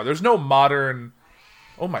of them are. There's no modern.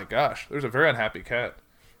 Oh my gosh, there's a very unhappy cat.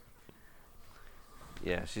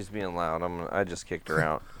 Yeah, she's being loud. I just kicked her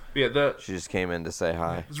out. Yeah, she just came in to say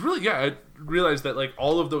hi. It's really I realized that like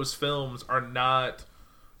all of those films are not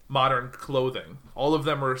modern clothing. All of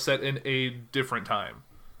them are set in a different time.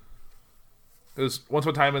 Because Once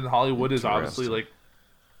Upon a Time in Hollywood is obviously like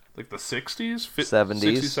the 60s? 70s?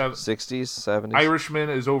 60s, 60s, 70s. Irishman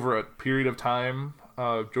is over a period of time.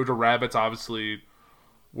 Jojo Rabbit's obviously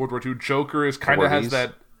World War II. Joker is kind of has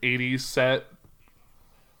that 80s set.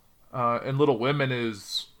 And Little Women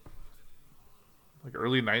is like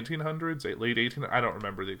early 1900s, late 1800s. I don't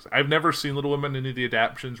remember the exact. I've never seen Little Women, any of the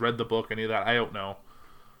adaptions, read the book, any of that. I don't know.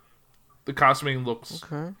 The costuming looks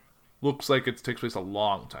like it takes place a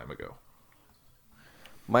long time ago.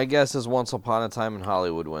 My guess is Once Upon a Time in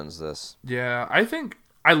Hollywood wins this. Yeah,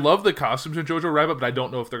 I love the costumes in Jojo Rabbit, but I don't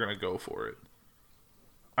know if they're going to go for it.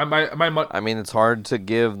 I mean, it's hard to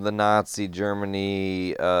give the Nazi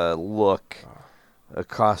Germany look a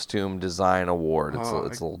costume design award. It's a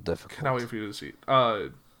little difficult. Cannot wait for you to see it.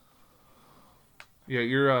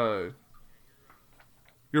 Yeah,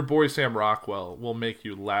 your boy Sam Rockwell will make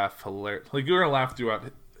you laugh hilarious. Like you're gonna laugh throughout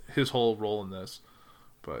his whole role in this,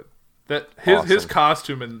 but that his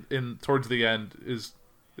costume in towards the end is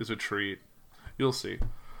a treat. You'll see.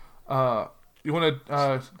 You want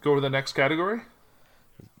to go over the next category?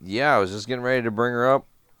 Yeah, I was just getting ready to bring her up.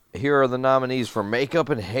 Here are the nominees for makeup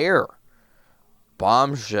and hair: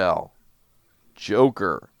 Bombshell,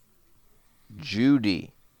 Joker,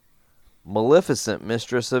 Judy, Maleficent,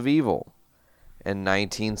 Mistress of Evil, and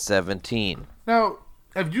 1917. Now,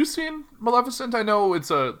 have you seen Maleficent? I know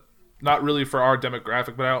it's not really for our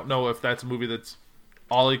demographic, but I don't know if that's a movie that's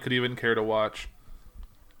Ollie could even care to watch.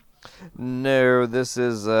 No, this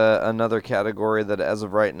is another category that as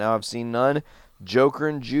of right now I've seen none. Joker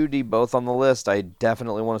and Judy both on the list. I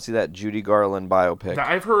definitely want to see that Judy Garland biopic. Now,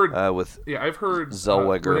 I've heard with I've heard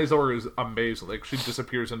Zellweger. Renee Zellweger is amazing. Like she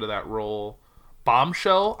disappears into that role.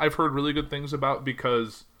 Bombshell, I've heard really good things about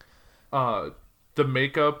because the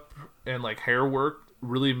makeup and like hair work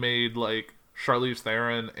really made like Charlize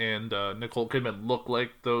Theron and Nicole Kidman look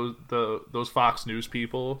like those Fox News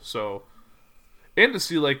people. So, and to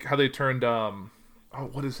see like how they turned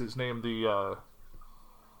what is his name, the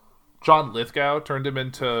John Lithgow turned him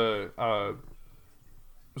into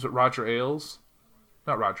was it Roger Ailes?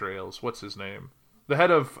 Not Roger Ailes. What's his name? The head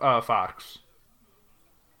of Fox.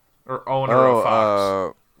 Or owner of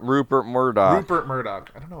Fox. Rupert Murdoch. Rupert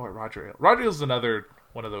Murdoch. I don't know what Roger Ailes. Roger Ailes is another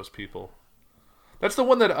one of those people. That's the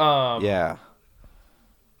one that yeah.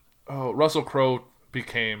 Oh, Russell Crowe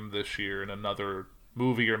became this year in another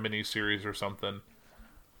movie or miniseries or something.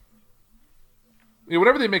 Yeah,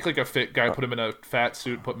 whenever they make like a fit guy, put him in a fat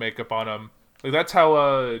suit, put makeup on him. Like that's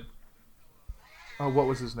how what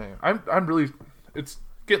was his name? I'm really it's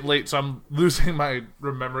getting late, so I'm losing my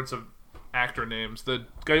remembrance of actor names. The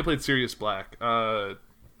guy who played Sirius Black.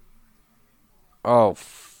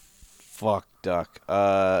 Fuck, Duck.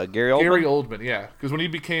 Gary Oldman? Gary Oldman, yeah. Because when he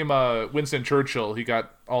became Winston Churchill, he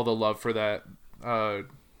got all the love for that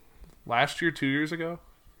last year, 2 years ago.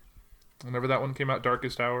 Whenever that one came out,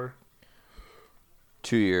 Darkest Hour.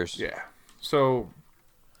 2 years. Yeah. So,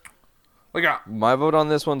 like, my vote on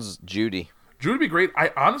this one's Judy. Judy would be great.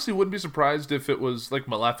 I honestly wouldn't be surprised if it was like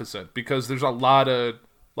Maleficent, because there's a lot of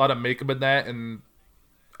makeup in that, and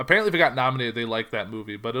apparently if it got nominated, they like that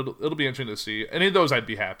movie. But it'll be interesting to see. Any of those I'd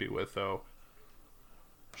be happy with, though.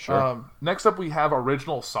 Sure. Next up, we have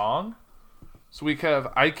original song. So we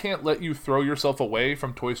have "I Can't Let You Throw Yourself Away"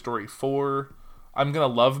 from Toy Story 4. "I'm Gonna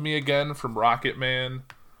Love Me Again" from Rocket Man.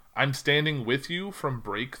 "I'm Standing With You" from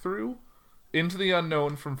Breakthrough. "Into the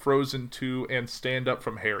Unknown" from Frozen 2, and "Stand Up"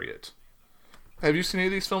 from Harriet. Have you seen any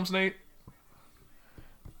of these films, Nate?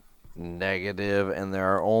 Negative, and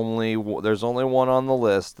there's only one on the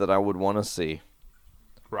list that I would want to see.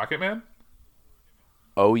 Rocket Man?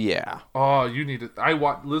 Oh yeah. Oh, you need to.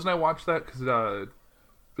 Liz and I watched that because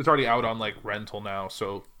it's already out on like rental now.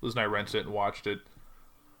 So Liz and I rented it and watched it.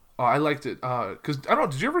 Oh, I liked it because I don't know.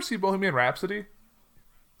 Did you ever see Bohemian Rhapsody?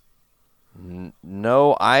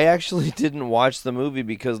 No, I actually didn't watch the movie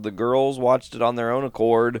because the girls watched it on their own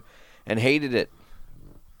accord and hated it,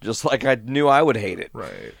 just like I knew I would hate it.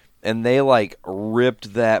 Right. And they like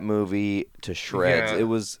ripped that movie to shreds. Yeah. It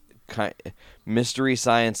was mystery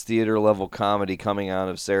science theater level comedy coming out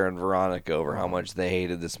of Sarah and Veronica over how much they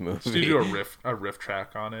hated this movie. So you do a riff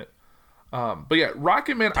track on it. But yeah,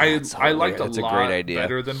 Rocket Man, I liked a lot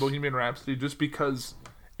better than Bohemian Rhapsody, just because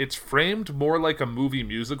it's framed more like a movie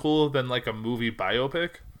musical than like a movie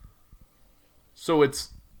biopic. So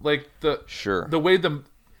it's like the way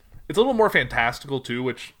it's a little more fantastical too,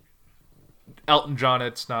 which Elton John,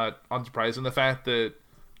 it's not unsurprising. The fact that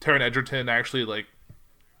Taron Egerton actually like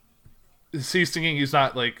he's singing, he's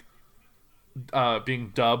not like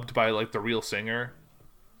being dubbed by like the real singer.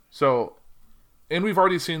 So, and we've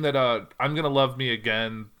already seen that "I'm Gonna Love Me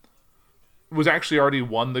Again" was actually already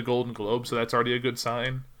won the Golden Globe, so that's already a good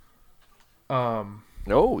sign.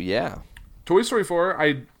 Oh yeah. Toy Story 4,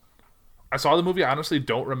 I saw the movie. I honestly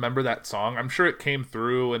don't remember that song. I'm sure it came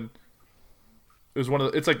through, and it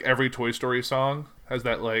was it's like every Toy Story song has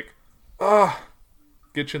that like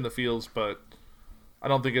get you in the feels, but I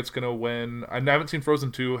don't think it's gonna win. I haven't seen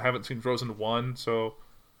Frozen 2, haven't seen Frozen 1, so,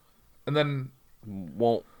 and then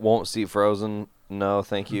won't see Frozen. No,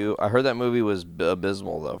 thank you. I heard that movie was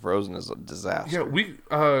abysmal though. Frozen is a disaster.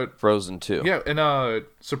 Yeah, Frozen 2. Yeah, and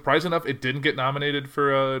surprising enough, it didn't get nominated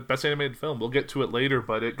for Best Animated Film. We'll get to it later,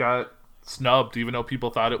 but it got snubbed, even though people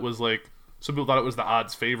thought it was like, some people thought it was the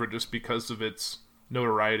odds favorite just because of its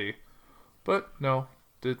notoriety. But no,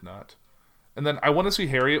 did not. And then I want to see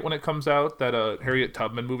Harriet when it comes out, that Harriet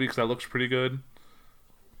Tubman movie, because that looks pretty good.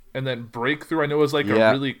 And then Breakthrough, I know, is like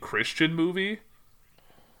a really Christian movie.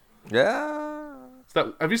 Yeah.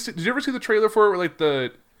 Did you ever see the trailer for it where like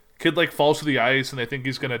the kid like falls to the ice and they think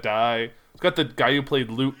he's gonna die? It's got the guy who played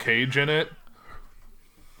Luke Cage in it.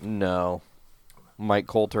 No. Mike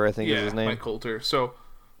Coulter, I think is his name. Mike Coulter. So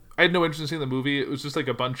I had no interest in seeing the movie. It was just like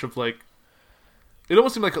a bunch of like, it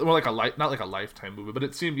almost seemed like more like not like a Lifetime movie, but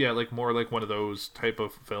it seemed like more like one of those type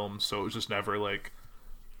of films. So it was just never like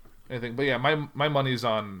anything. But yeah, my money's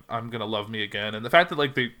on "I'm Gonna Love Me Again," and the fact that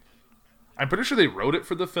like I'm pretty sure they wrote it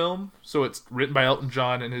for the film, so it's written by Elton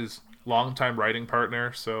John and his longtime writing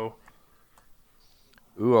partner. So,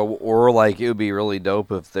 ooh, or like it would be really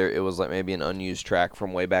dope if it was like maybe an unused track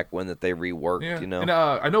from way back when that they reworked. Yeah. You know, and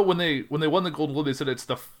I know when they won the Golden Globe, they said it's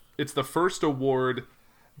the it's the first award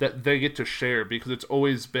that they get to share, because it's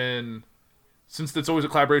always been, since it's always a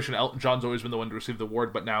collaboration, Elton John's always been the one to receive the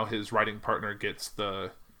award, but now his writing partner they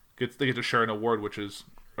get to share an award, which is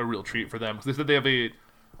a real treat for them, because they said they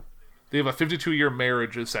have a 52-year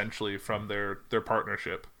marriage essentially from their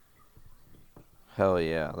partnership. Hell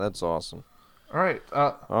yeah, that's awesome. All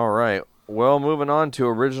right. Well, moving on to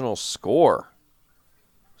original score.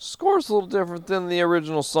 Score's a little different than the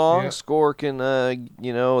original song. Yeah. Score can,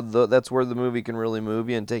 that's where the movie can really move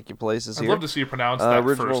you and take you places I'd here. love to see you pronounce that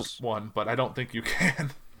first one, but I don't think you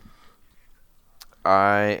can.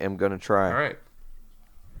 I am going to try. All right.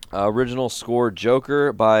 Original score,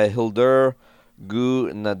 Joker by Hildur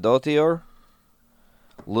Guðnadóttir.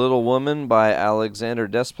 Little Woman by Alexandre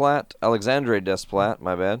Desplat,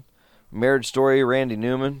 my bad. Marriage Story, Randy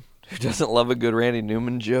Newman. Who doesn't love a good Randy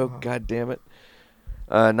Newman joke? God damn it.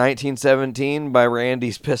 1917 by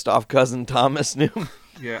Randy's pissed off cousin Thomas Newman.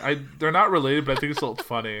 Yeah, they're not related, but I think it's a little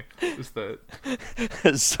funny. Just that.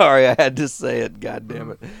 Sorry, I had to say it. God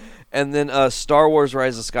damn it. And then Star Wars: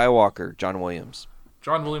 Rise of Skywalker, John Williams.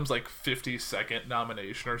 John Williams, like 52nd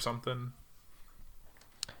nomination or something.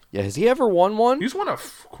 Yeah, has he ever won one? He's won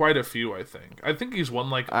quite a few, I think. I think he's won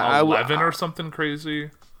like 11 or something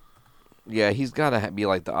crazy. Yeah, he's got to be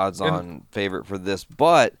like the odds-on favorite for this,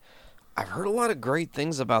 but I've heard a lot of great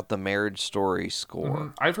things about the Marriage Story score. Mm-hmm.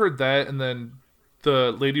 I've heard that, and then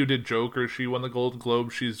the lady who did Joker, she won the Golden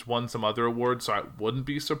Globe. She's won some other awards, so I wouldn't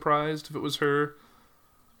be surprised if it was her.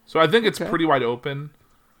 So I think it's pretty wide open.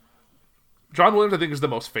 John Williams, I think, is the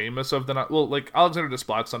most famous of the... Well, like, Alexander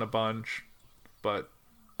Desplat's on a bunch, but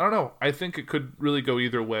I don't know. I think it could really go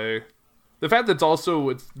either way. The fact that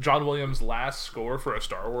it's John Williams' last score for a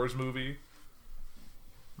Star Wars movie.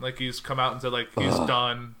 Like, he's come out and said, like, he's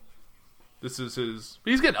done. This is his...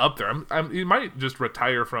 He's getting up there. He might just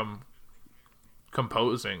retire from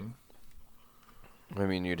composing. I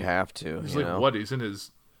mean, you'd have to. He's like, what? He's in his...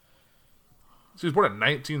 So he was born in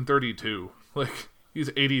 1932. Like, he's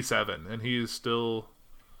 87, and he is still...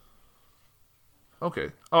 Okay.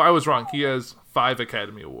 Oh, I was wrong. He has 5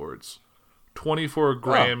 Academy Awards. 24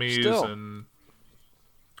 Grammys, and...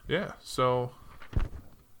 Yeah, so...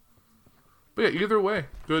 But yeah, either way,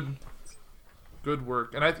 good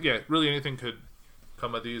work. And really anything could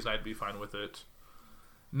come of these, I'd be fine with it.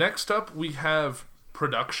 Next up, we have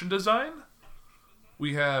production design.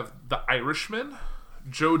 We have The Irishman,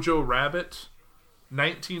 Jojo Rabbit,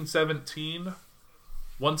 1917,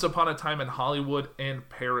 Once Upon a Time in Hollywood, and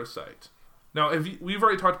Parasite. Now, we've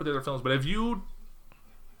already talked about the other films, but have you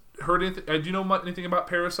heard anything? Do you know anything about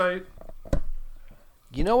Parasite?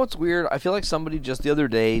 You know what's weird? I feel like somebody just the other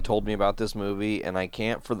day told me about this movie, and I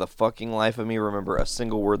can't for the fucking life of me remember a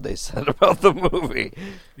single word they said about the movie.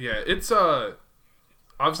 Yeah, it's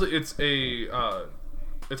obviously it's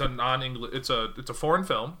a non-English, it's a foreign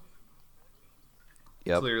film.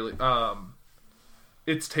 Yep. Clearly,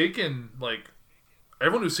 it's taken, like,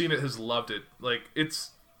 everyone who's seen it has loved it. Like,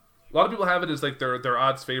 it's a lot of people have it as like their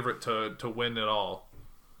odds favorite to win it all.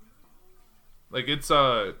 Like, it's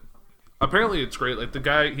apparently it's great. Like, the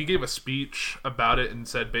guy, he gave a speech about it and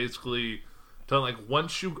said basically, telling, like,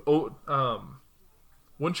 once you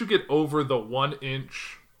get over the 1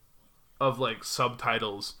 inch of, like,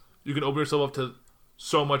 subtitles, you can open yourself up to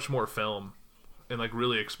so much more film and, like,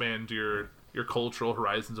 really expand your cultural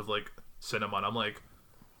horizons of, like, cinema. And I'm like,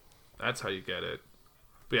 that's how you get it.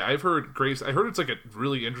 But yeah, I heard it's like a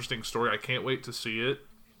really interesting story. I can't wait to see it.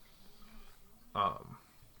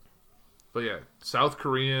 But yeah, South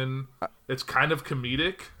Korean. It's kind of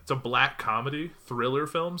comedic. It's a black comedy thriller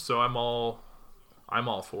film, so I'm all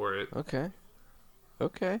for it. Okay.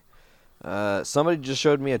 Somebody just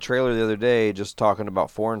showed me a trailer the other day, just talking about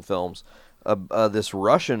foreign films. This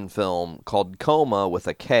Russian film called Coma with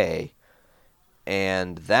a K,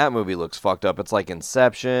 and that movie looks fucked up. It's like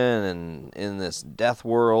Inception, and in this death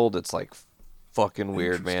world, it's like fucking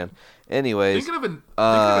weird, man. Anyways, thinking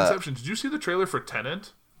of Inception, did you see the trailer for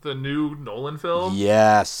Tenet? The new Nolan film?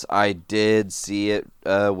 Yes, I did see it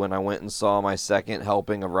when I went and saw my second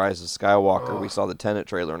helping of Rise of Skywalker. We saw the Tenet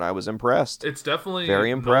trailer, and I was impressed. It's definitely very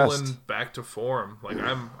impressed. Nolan back to form. Like,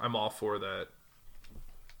 I'm all for that.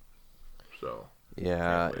 So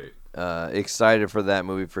yeah, excited for that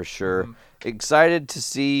movie for sure. Mm-hmm. Excited to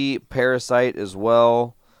see Parasite as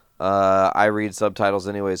well. I read subtitles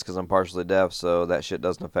anyways because I'm partially deaf, so that shit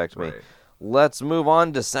doesn't affect me. Right. Let's move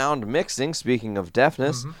on to sound mixing. Speaking of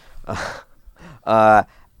deafness, Ad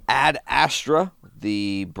Astra,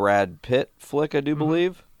 the Brad Pitt flick, I do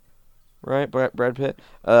believe. Right, Brad Pitt.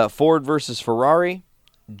 Ford versus Ferrari,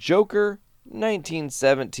 Joker,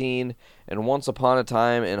 1917, and Once Upon a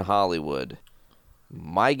Time in Hollywood.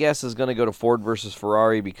 My guess is going to go to Ford versus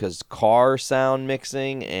Ferrari because car sound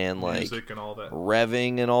mixing and like music and all that,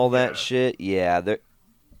 revving and all that shit. Yeah,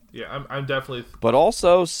 I'm definitely. But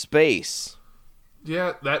also space.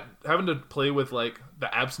 Yeah, that having to play with like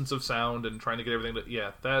the absence of sound and trying to get everything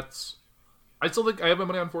to that's. I still think I have my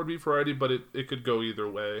money on Ford v Ferrari, but it could go either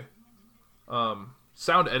way.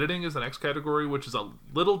 Sound editing is the next category, which is a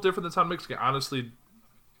little different than sound mixing. Honestly,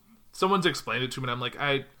 someone's explained it to me, and I'm like,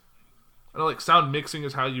 I know, like, sound mixing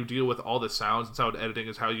is how you deal with all the sounds, and sound editing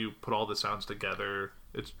is how you put all the sounds together.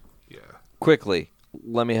 Quickly,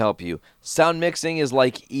 let me help you. Sound mixing is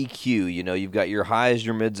like EQ. You know, you've got your highs,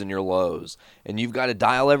 your mids, and your lows. And you've got to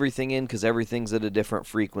dial everything in because everything's at a different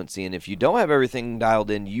frequency. And if you don't have everything dialed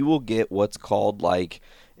in, you will get what's called, like,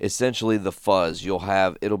 essentially the fuzz.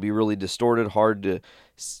 It'll be really distorted, hard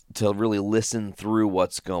to really listen through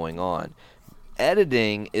what's going on.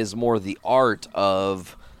 Editing is more the art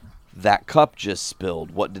of that cup just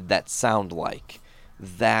spilled. What did that sound like?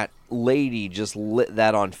 That lady just lit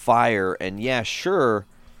that on fire, and yeah, sure,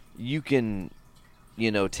 you can,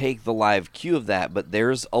 take the live cue of that, but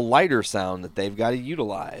there's a lighter sound that they've got to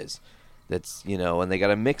utilize. That's, and they got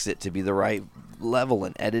to mix it to be the right level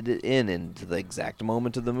and edit it into the exact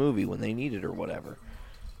moment of the movie when they need it or whatever.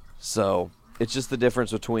 So it's just the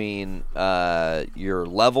difference between your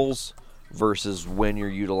levels versus when you're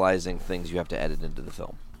utilizing things you have to edit into the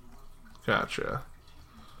film. Gotcha.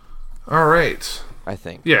 All right. I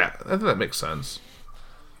think. Yeah, I think that makes sense.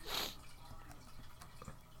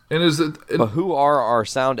 And but who are our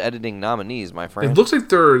sound editing nominees, my friend? It looks like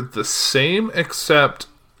they're the same, except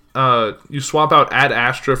you swap out Ad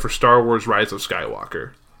Astra for Star Wars Rise of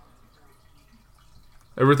Skywalker.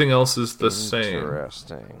 Everything else is the same.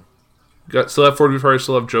 Interesting. Still have Ford v Ferrari,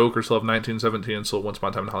 still have Joker, still have 1917, and still Once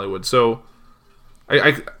Upon a Time in Hollywood. So,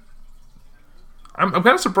 I'm kind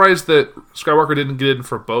of surprised that Skywalker didn't get in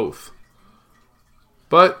for both.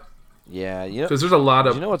 But yeah, because there's a lot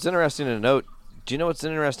of. Do you know what's interesting to note?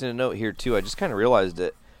 Here too? I just kind of realized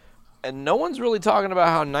it, and no one's really talking about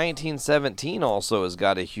how 1917 also has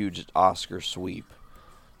got a huge Oscar sweep.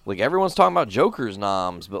 Like, everyone's talking about Joker's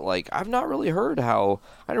noms, but like I've not really heard how.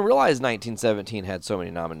 I didn't realize 1917 had so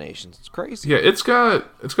many nominations. It's crazy. Yeah, it's got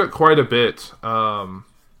quite a bit. I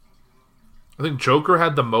think Joker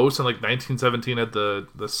had the most, and like 1917 had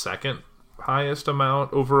the second highest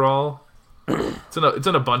amount overall. It's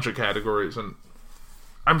in a bunch of categories, and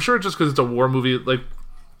I'm sure just because it's a war movie, like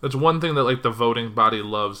that's one thing that like the voting body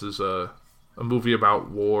loves is a movie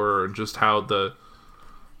about war and just how the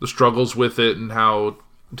struggles with it and how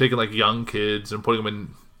taking like young kids and putting them in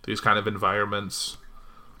these kind of environments.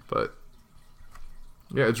 But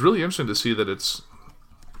yeah, it's really interesting to see that it's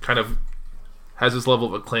kind of has this level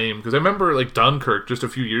of acclaim, because I remember like Dunkirk just a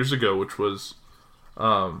few years ago, which was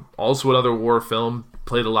also another war film,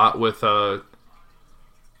 played a lot with kind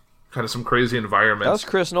of some crazy environments. That was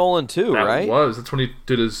Chris Nolan too, right? That's when he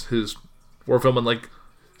did his war film and like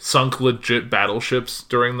sunk legit battleships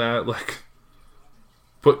during that, like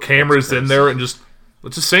put cameras in there and just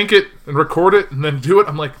let's just sink it and record it and then do it.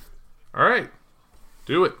 I'm like, all right,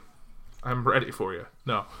 do it. I'm ready for you.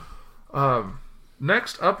 No.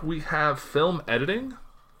 Next up, we have film editing,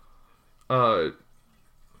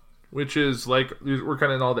 which is like, we're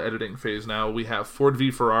kind of in all the editing phase now. We have Ford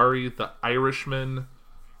v Ferrari, The Irishman,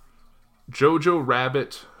 Jojo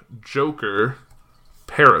Rabbit, Joker,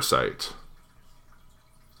 Parasite.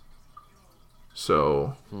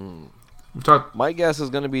 So, we've talked. My guess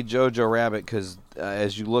is going to be Jojo Rabbit, because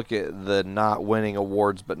as you look at the not winning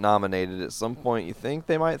awards but nominated, at some point you think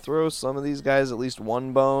they might throw some of these guys at least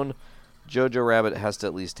one bone. Jojo Rabbit has to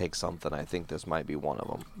at least take something. I think this might be one of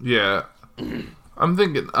them. Yeah. I'm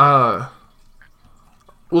thinking,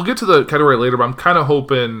 we'll get to the category later, but I'm kind of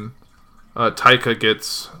hoping Taika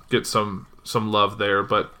gets some love there.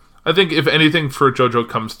 But I think if anything for Jojo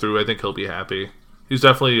comes through, I think he'll be happy. He's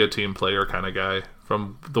definitely a team player kind of guy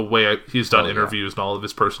from the way he's done interviews and all of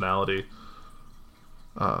his personality.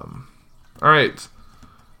 All right.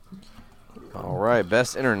 All right,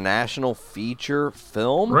 best international feature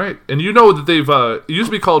film. Right, and you know that they've it used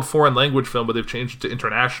to be called foreign language film, but they've changed it to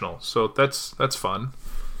international. So that's fun.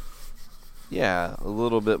 Yeah, a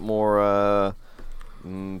little bit more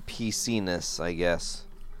PC-ness, I guess.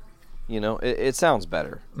 You know, it sounds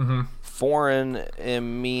better. Mm-hmm. Foreign, it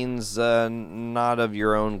means not of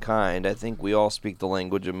your own kind. I think we all speak the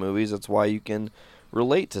language of movies. That's why you can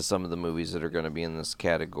relate to some of the movies that are going to be in this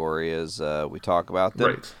category as we talk about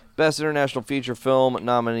them. Right. Best international feature film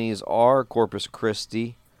nominees are Corpus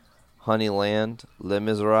Christi, Honeyland, Les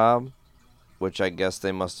Miserables, which I guess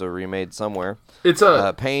they must have remade somewhere. It's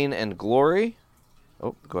Pain and Glory.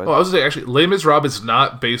 Oh, go ahead. Oh, I was going to say, actually, Les Miserables is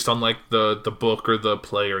not based on, like, the book or the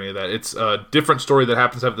play or any of that. It's a different story that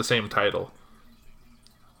happens to have the same title.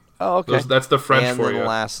 Oh, okay. That's the French and for then you.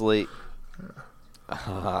 Lastly,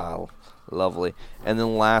 lovely. And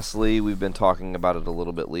then lastly, we've been talking about it a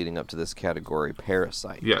little bit leading up to this category,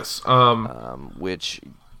 Parasite. Yes. Which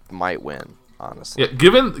might win, honestly. Yeah,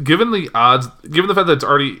 given the odds, given the fact that it's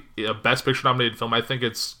already a Best Picture nominated film, I think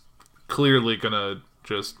it's clearly going to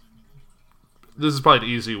just... This is probably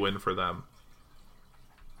an easy win for them.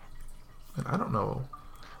 And I don't know.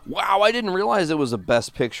 Wow, I didn't realize it was a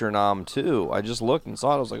Best Picture nom, too. I just looked and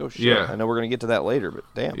saw it. I was like, oh, shit. Yeah. I know we're going to get to that later, but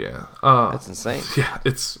damn. Yeah. That's insane. Yeah,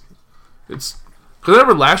 it's... Because I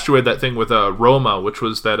remember last year we had that thing with Roma, which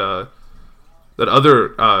was that other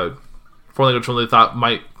foreign language film they thought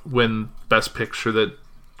might win Best Picture that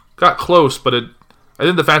got close, but I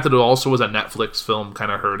think the fact that it also was a Netflix film kind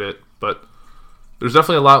of hurt it, but... There's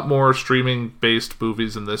definitely a lot more streaming-based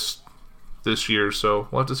movies in this year, so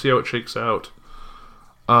we'll have to see how it shakes out.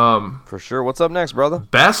 For sure. What's up next, brother?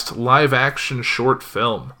 Best live-action short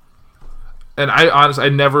film. And I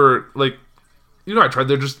never, like... I tried.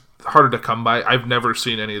 They're just harder to come by. I've never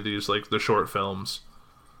seen any of these, like, the short films.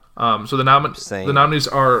 So the nominees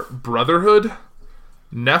are Brotherhood,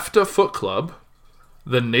 Nefta Foot Club,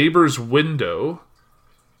 The Neighbor's Window...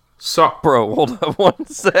 Bro, hold on 1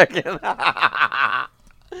 second.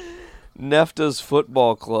 Nefta's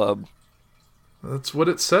Football Club. That's what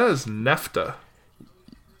it says, Nefta.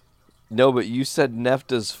 No, but you said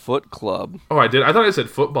Nefta's Foot Club. Oh, I did? I thought I said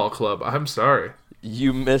Football Club. I'm sorry.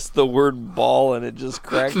 You missed the word ball and it just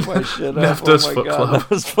cracked my shit up. Nefta's oh my Foot God, Club. That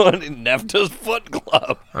was funny. Nefta's Foot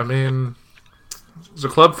Club. I mean, there's a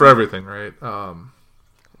club for everything, right?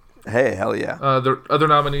 Hey, hell yeah. The other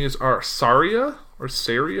nominees are Saria,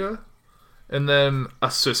 and then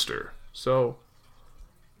A Sister. So,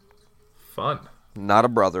 fun. Not a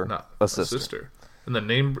brother, a sister. And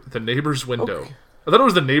the Neighbor's Window. Okay. I thought it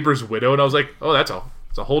was The Neighbor's Widow, and I was like, oh, it's a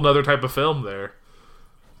whole nother type of film there.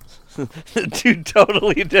 Two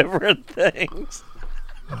totally different things.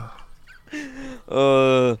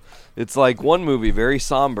 It's like one movie, very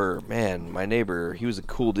somber. Man, my neighbor, he was a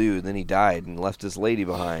cool dude. Then he died and left his lady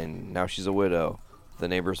behind. Now she's a widow. The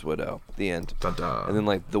Neighbor's Widow. The end. Dun-dun. And then,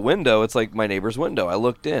 like, the window, it's like my neighbor's window. I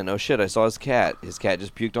looked in. Oh, shit, I saw his cat. His cat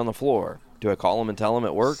just puked on the floor. Do I call him and tell him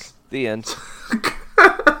at work? The end.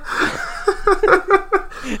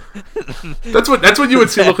 That's what you would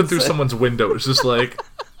see looking through someone's window. It's just like,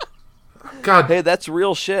 God. Hey, that's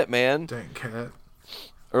real shit, man. Dang cat.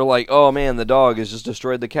 Or like, oh, man, the dog has just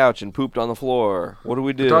destroyed the couch and pooped on the floor. What do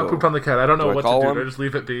we do? The dog pooped on the cat. I don't know what to do. Him? Do I just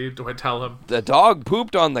leave it be? Do I tell him? The dog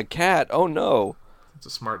pooped on the cat. Oh, no. It's a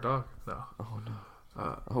smart dog. No. Oh, no.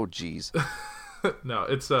 Oh, jeez. No,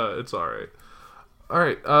 it's all right. All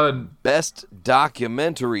right. Best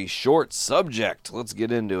documentary short subject. Let's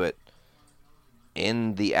get into it.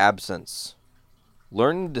 In the Absence.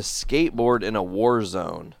 Learning to skateboard in a war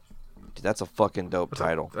zone. Dude, that's a fucking dope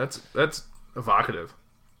title. That's evocative.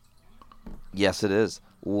 Yes, it is.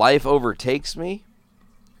 Life Overtakes Me.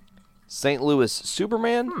 St. Louis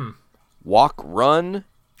Superman. Walk, Run.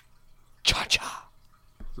 Cha-Cha.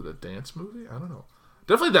 Is it a dance movie? I don't know.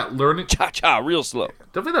 Definitely that learning... Cha-cha, real slow.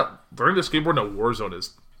 Definitely that learning to skateboard in a war zone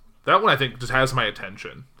is... That one, I think, just has my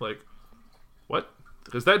attention. Like, what?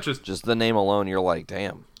 Because that just... Just the name alone, you're like,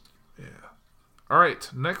 damn. Yeah. All right,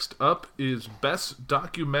 next up is Best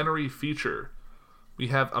Documentary Feature. We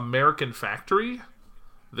have American Factory,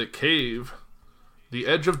 The Cave, The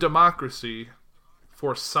Edge of Democracy,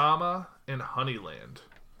 For Sama, and Honeyland.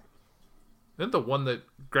 I think the one that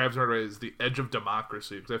grabs me right is The Edge of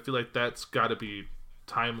Democracy, because I feel like that's got to be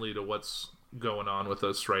timely to what's going on with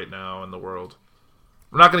us right now in the world.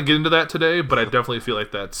 We're not going to get into that today, but I definitely feel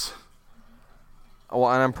like that's...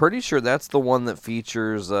 Well, and I'm pretty sure that's the one that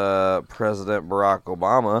features President Barack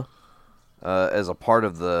Obama as a part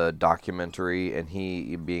of the documentary, and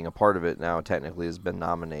he being a part of it now technically has been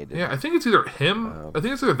nominated. Yeah, I think it's either him. I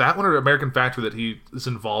think it's either that one or American Factory that he is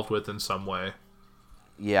involved with in some way.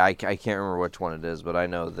 Yeah, I can't remember which one it is, but I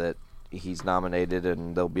know that he's nominated,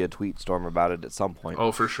 and there'll be a tweet storm about it at some point.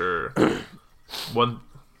 Oh, for sure. One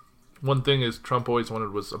thing is Trump always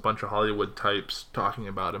wanted was a bunch of Hollywood types talking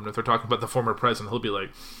about him. And if they're talking about the former president, he'll be like,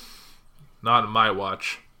 not on my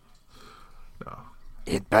watch. No.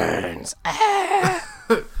 It burns.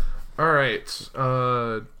 All right.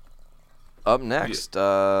 Up next,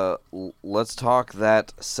 let's talk that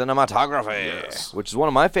cinematography, which is one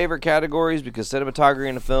of my favorite categories because cinematography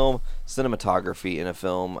in a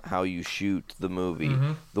film, how you shoot the movie,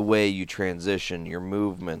 the way you transition, your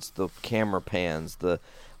movements, the camera pans, the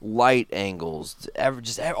light angles,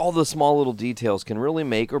 just all the small little details can really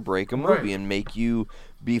make or break a movie and make you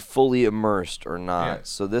be fully immersed or not. Yeah.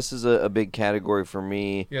 So this is a big category for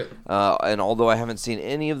me. Yeah. And although I haven't seen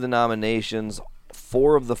any of the nominations,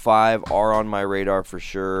 4 of the 5 are on my radar for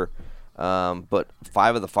sure. But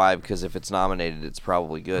 5 of the 5, because if it's nominated, it's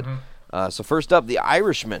probably good. So first up, The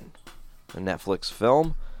Irishman, a Netflix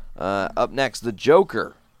film. Up next, The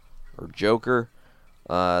Joker, or Joker.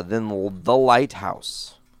 Then The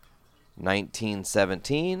Lighthouse,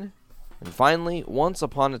 1917. And finally, Once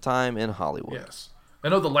Upon a Time in Hollywood. Yes. I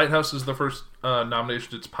know The Lighthouse is the first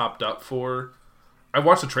nomination it's popped up for. I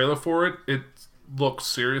watched the trailer for it. It looks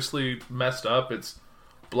seriously messed up. It's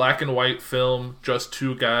black and white film, just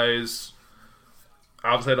 2 guys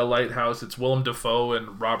outside a lighthouse. It's Willem Dafoe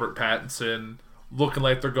and Robert Pattinson looking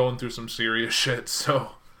like they're going through some serious shit.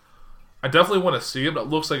 So I definitely want to see it, but it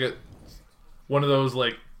looks like one of those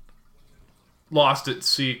like Lost at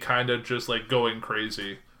Sea kind of just like going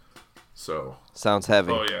crazy. So sounds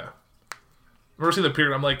heavy. Oh yeah. I've never seen the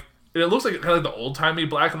period. I'm like, it looks like kind of like the old timey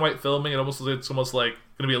black and white filming. It's almost like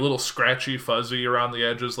gonna be a little scratchy, fuzzy around the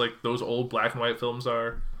edges, like those old black and white films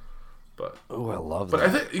are. But I love that. But I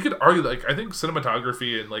think you could argue, like, I think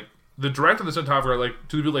cinematography and like the director and the cinematographer are like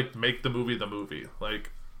to like make the movie the movie.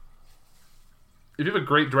 Like, if you have a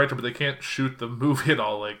great director but they can't shoot the movie at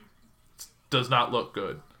all, like, it does not look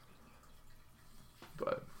good.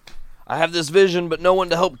 But I have this vision, but no one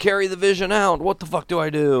to help carry the vision out. What the fuck do I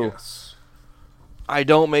do? Yes. I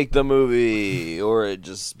don't make the movie, or it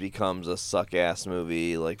just becomes a suck-ass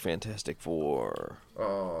movie like Fantastic Four.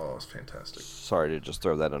 Oh, it's fantastic. Sorry to just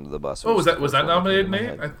throw that under the bus. Oh, was that nominated,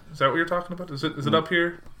 Nate? Is that what you're talking about? Is it up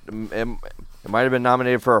here? It might have been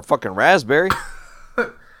nominated for a fucking raspberry.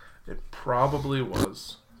 It probably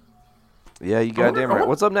was. Yeah, you goddamn right.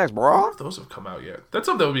 What's up next, I bro? wonder if those have come out yet. That's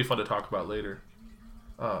something that would be fun to talk about later.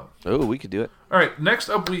 Oh, we could do it. All right, next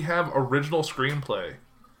up we have original screenplay.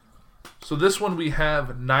 So this one we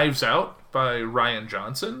have Knives Out by Rian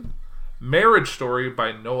Johnson, Marriage Story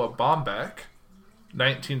by Noah Baumbach,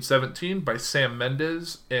 1917 by Sam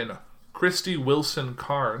Mendes and Christy Wilson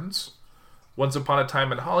Carnes, Once Upon a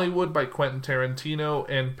Time in Hollywood by Quentin Tarantino,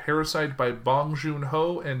 and Parasite by Bong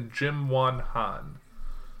Joon-ho and Jim Won Han.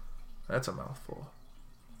 That's a mouthful.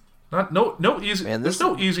 No easy. Man, there's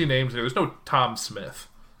no easy names here. There's no Tom Smith.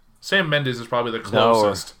 Sam Mendes is probably the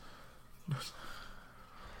closest. No.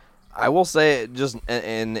 I will say, just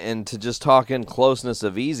and to just talk in closeness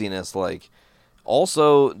of easiness, like,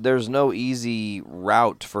 also there's no easy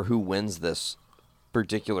route for who wins this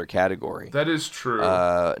particular category. That is true.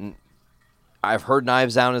 I've heard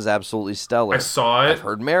Knives Out is absolutely stellar. I saw it. I've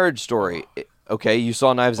heard Marriage Story. Okay, you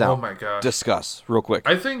saw Knives Out. Oh my gosh. Discuss real quick.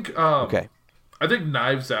 I think. Okay. I think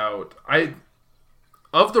Knives Out.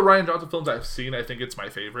 Of the Rian Johnson films I've seen, I think it's my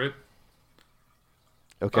favorite.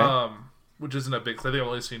 Okay. Which isn't a big. I think I've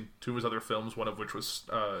only seen 2 of his other films. One of which was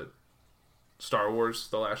Star Wars: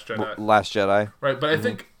 The Last Jedi. Last Jedi. Right, but I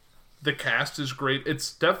think the cast is great.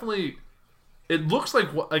 It's definitely. It looks like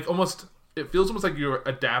almost. It feels almost like you're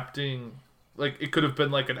adapting. Like it could have been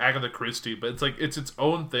like an Agatha Christie, but it's like it's its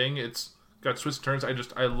own thing. It's got twists and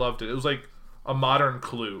turns. I loved it. It was like a modern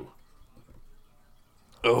Clue.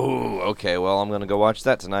 Oh, okay. Well, I'm gonna go watch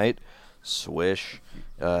that tonight. Swish.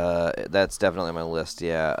 That's definitely on my list.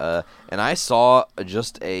 Yeah. And I saw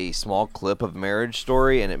just a small clip of Marriage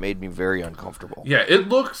Story, and it made me very uncomfortable. Yeah, it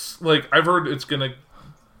looks like I've heard it's gonna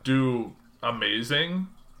do amazing.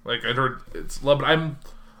 Like I've heard it's love, but I'm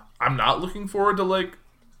not looking forward to like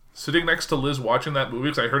sitting next to Liz watching that movie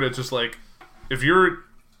because I heard it's just like if you're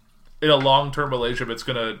in a long-term relationship, it's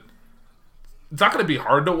not gonna be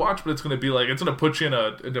hard to watch, but it's gonna be like it's gonna put you in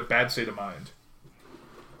a bad state of mind.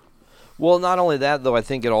 Well, not only that, though, I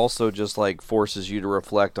think it also just, like, forces you to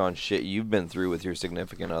reflect on shit you've been through with your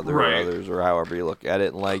significant other or others or however you look at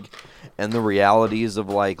it. And the realities of,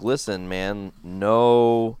 like, listen, man,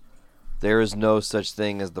 no, there is no such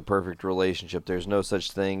thing as the perfect relationship. There's no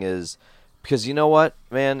such thing as, because you know what,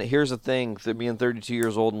 man, here's the thing, being 32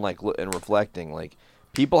 years old and, like, and reflecting, like,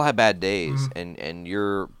 people have bad days, and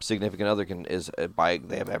your significant other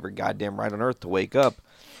they have every goddamn right on earth to wake up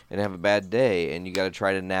and have a bad day, and you got to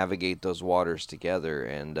try to navigate those waters together.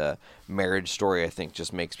 And Marriage Story, I think,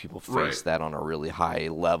 just makes people face that on a really high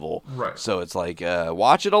level. Right. So it's like,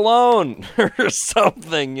 watch it alone or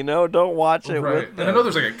something, you know? Don't watch it with them. And I know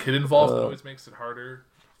there's like a kid involved, that always makes it harder.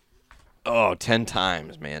 Oh, 10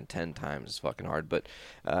 times, man. 10 times is fucking hard. But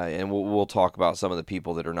and we'll talk about some of the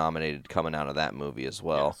people that are nominated coming out of that movie as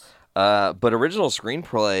well. Yes. But original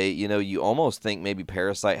screenplay, you know, you almost think maybe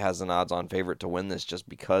Parasite has an odds-on favorite to win this just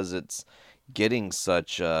because it's getting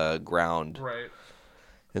such ground. Right.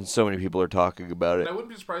 And so many people are talking about it. And I wouldn't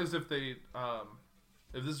be surprised if they,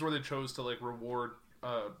 if this is where they chose to like reward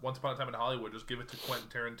Once Upon a Time in Hollywood, just give it to Quentin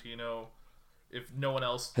Tarantino. If no one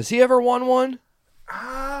else has he ever won one?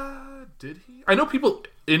 Did he? I know people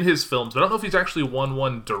in his films, but I don't know if he's actually won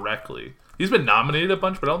one directly. He's been nominated a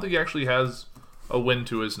bunch, but I don't think he actually has a win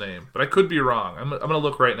to his name. But I could be wrong. I'm gonna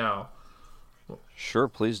look right now. Sure,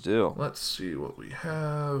 please do. Let's see what we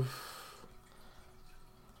have.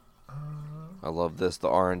 I love this. The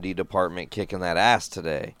R&D department kicking that ass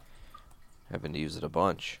today. Having to use it a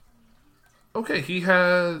bunch. Okay, he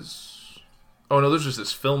has... Oh, no, there's just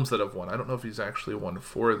his films that have won. I don't know if he's actually won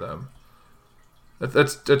for them.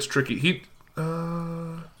 That's tricky. He...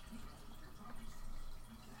 Yeah,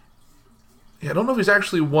 I don't know if he's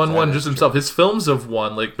actually won one just himself. His films have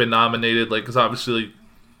won, like, been nominated, like, because obviously,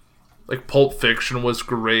 like, Pulp Fiction was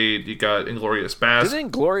great. You got Inglourious Basterds.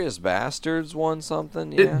 Didn't Inglourious Basterds won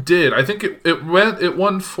something? Yeah. It did. I think it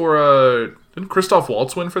won for, didn't Christoph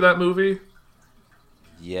Waltz win for that movie?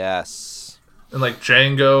 Yes. And, like,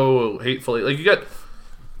 Django, Hateful Eight. Like, you got...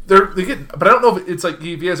 They get... But I don't know if it's, like,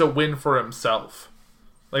 if he has a win for himself.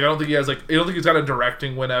 Like, I don't think he has, like... I don't think he's got a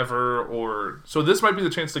directing win ever, or... So this might be the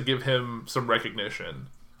chance to give him some recognition.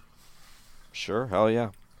 Sure. Hell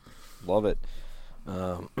yeah. Love it.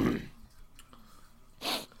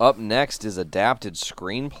 Up next is adapted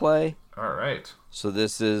screenplay. All right. So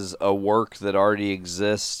this is a work that already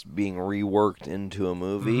exists being reworked into a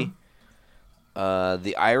movie.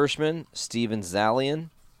 The Irishman, Steven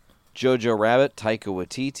Zaillian. Jojo Rabbit, Taika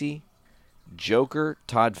Waititi. Joker,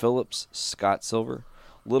 Todd Phillips, Scott Silver.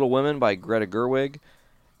 Little Women by Greta Gerwig.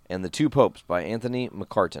 And The Two Popes by Anthony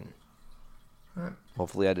McCartan. Right.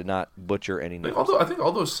 Hopefully I did not butcher any names. I think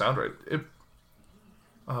all those sound right.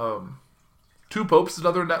 Two Popes is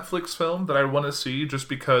another Netflix film that I want to see just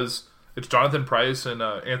because it's Jonathan Pryce and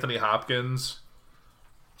Anthony Hopkins.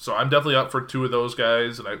 So I'm definitely up for two of those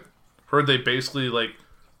guys. And I heard they basically like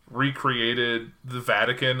recreated the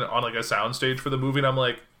Vatican on like a soundstage for the movie. And I'm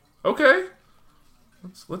like, okay,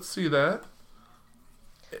 let's see that.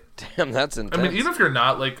 Damn, that's intense. I mean, even if you're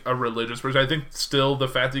not like a religious person, I think still the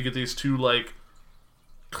fact that you get these two like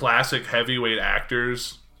classic heavyweight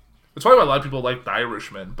actors. That's probably why a lot of people like The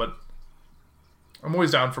Irishman, but I'm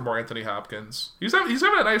always down for more Anthony Hopkins. He's having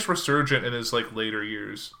a nice resurgence in his like later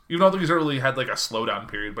years. Even though I think he's really had like a slowdown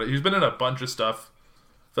period, but he's been in a bunch of stuff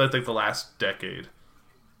for I think the last decade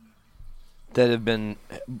that have been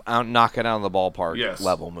knocking out of the ballpark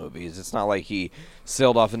level movies. It's not like he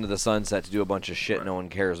sailed off into the sunset to do a bunch of shit no one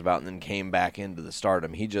cares about and then came back into the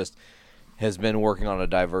stardom. He just has been working on a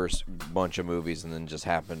diverse bunch of movies and then just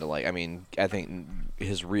happened to like, I mean, I think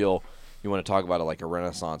his real, you want to talk about like a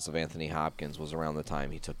renaissance of Anthony Hopkins was around the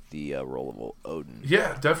time he took the role of Odin.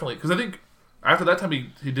 Yeah, definitely. Because I think after that time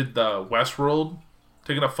he did the Westworld,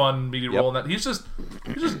 taking a fun meaty role in that. He's just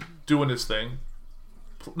doing his thing.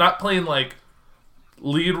 Not playing like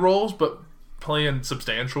lead roles, but playing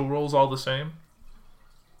substantial roles all the same.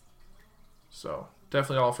 So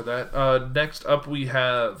definitely all for that. Next up we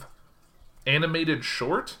have animated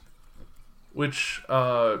short, which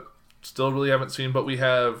still really haven't seen, but we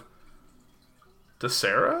have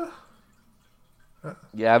Desera?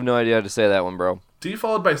 Yeah, I have no idea how to say that one, bro. D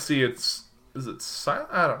followed by C, is it silent?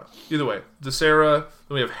 I don't know. Either way, Desera.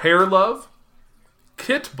 Then we have Hair Love,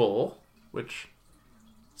 Kit Bull, which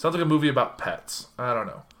sounds like a movie about pets. I don't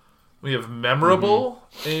know. We have Memorable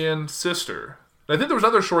and Sister. And I think there was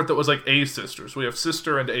another short that was like A Sister. So we have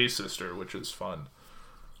Sister and A Sister, which is fun.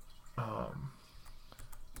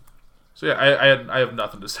 So yeah, I have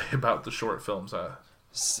nothing to say about the short films.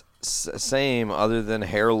 Same, other than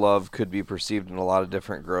Hair Love could be perceived in a lot of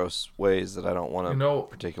different gross ways that I don't want to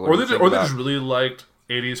particularly or they just really liked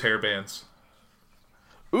 80s hair bands.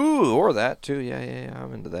 Ooh, or that too. Yeah,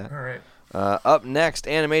 I'm into that. All right. Up next,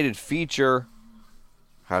 animated feature,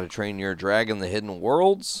 How to Train Your Dragon, The Hidden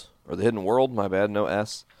Worlds. Or The Hidden World, my bad, no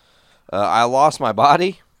S. I Lost My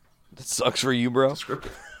Body. That sucks for you, bro.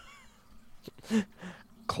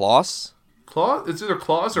 Klaus? Klaus? It's either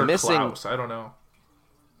Klaus or Klaus. I don't know.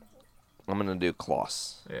 I'm going to do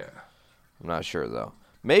Klaus. Yeah. I'm not sure, though.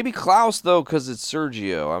 Maybe Klaus, though, because it's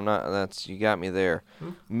Sergio. I'm not... You got me there.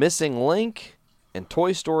 Missing Link and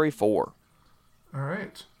Toy Story 4. All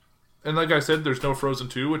right. And like I said, there's no Frozen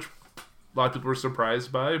 2, which a lot of people were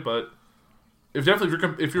surprised by, but if you're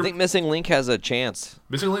I think Missing Link has a chance.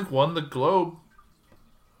 Missing Link won the Globe.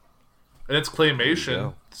 And it's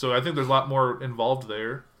claymation, so I think there's a lot more involved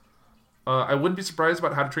there. I wouldn't be surprised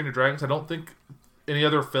about How to Train Your Dragon. I don't think any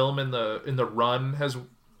other film in the run has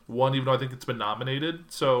won, even though I think it's been nominated.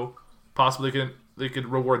 So possibly they could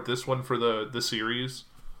reward this one for the series.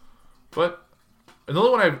 But And the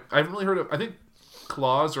only one I haven't really heard of, I think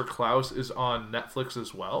Klaus is on Netflix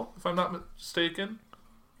as well, if I'm not mistaken.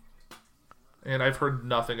 And I've heard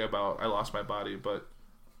nothing about I Lost My Body, but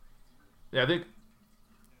yeah, I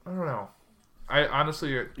don't know. I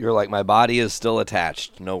honestly... You're like, my body is still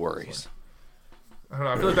attached. No worries. I don't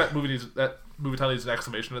know. I feel like that movie title needs an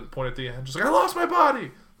exclamation point at the end. Just like, I lost my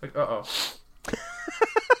body! Like, uh-oh.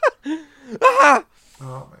 Ah!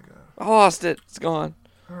 Oh, my God. I lost it. It's gone.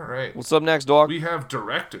 All right. What's up next, dog? We have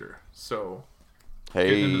director. So, hey.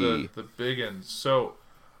 Getting into the big ends. So,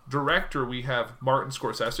 director, we have Martin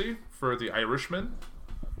Scorsese for The Irishman.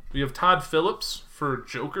 We have Todd Phillips for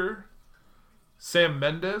Joker. Sam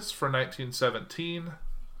Mendes for 1917.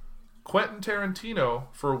 Quentin Tarantino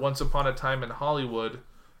for Once Upon a Time in Hollywood.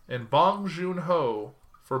 And Bong Joon-ho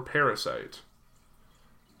for Parasite.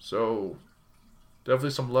 So,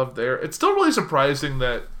 definitely some love there. It's still really surprising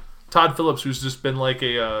that Todd Phillips, who's just been like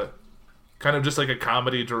a kind of just like a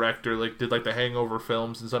comedy director, like did like the Hangover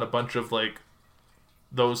films and done a bunch of like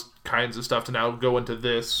those kinds of stuff, to now go into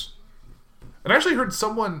this. And I actually heard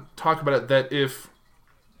someone talk about it, that if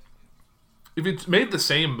it's made the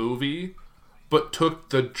same movie but took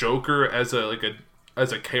the Joker as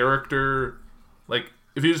a character, like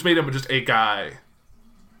if you just made him just a guy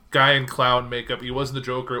in clown makeup, he wasn't the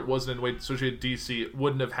Joker, it wasn't in a way associated with DC, it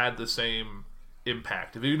wouldn't have had the same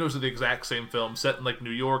impact. If you know it was the exact same film set in like New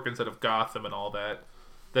York instead of Gotham and all that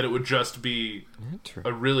it would just be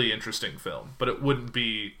a really interesting film, but it wouldn't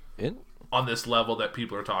be on this level that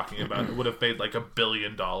people are talking about. It would have made like $1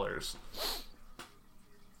 billion.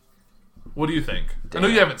 What do you think? Damn. I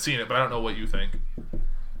know you haven't seen it, but I don't know what you think.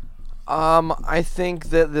 I think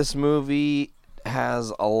that this movie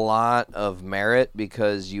has a lot of merit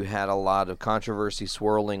because you had a lot of controversy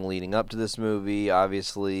swirling leading up to this movie.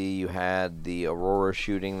 Obviously, you had the Aurora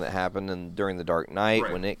shooting that happened during The Dark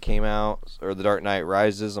Knight when it came out, or The Dark Knight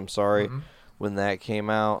Rises, when that came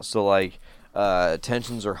out. So, like,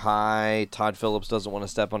 tensions are high. Todd Phillips doesn't want to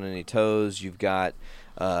step on any toes. You've got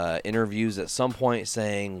interviews at some point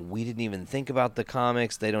saying, we didn't even think about the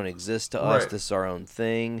comics. They don't exist to us. This is our own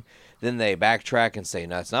thing. Then they backtrack and say,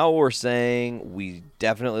 no, that's not what we're saying. We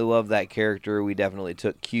definitely love that character. We definitely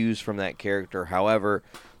took cues from that character. However,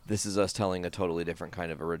 this is us telling a totally different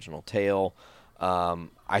kind of original tale.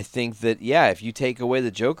 I think that, if you take away the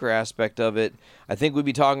Joker aspect of it, I think we'd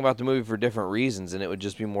be talking about the movie for different reasons, and it would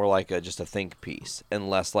just be more like just a think piece, and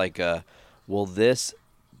less like this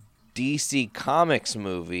DC Comics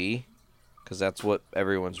movie, because that's what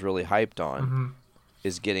everyone's really hyped on,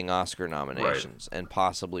 is getting Oscar nominations, and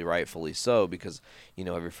possibly rightfully so, because,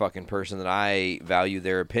 every fucking person that I value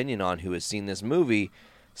their opinion on who has seen this movie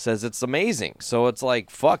says it's amazing. So it's like,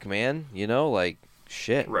 fuck, man,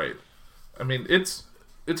 shit. Right. I mean, it's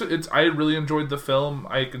I really enjoyed the film.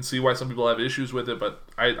 I can see why some people have issues with it, but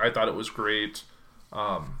I thought it was great.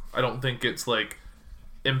 I don't think it's, like,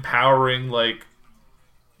 empowering, like,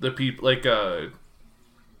 the people, like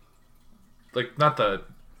not the,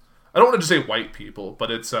 I don't want to just say white people, but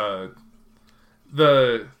it's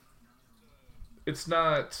it's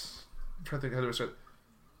not, I'm trying to think how to say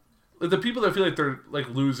it. The people that feel like they're like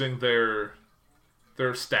losing their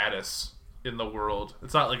status in the world.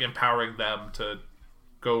 It's not like empowering them to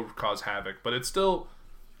go cause havoc, but it's still,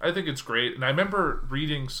 I think it's great. And I remember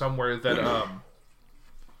reading somewhere that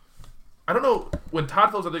I don't know, when Todd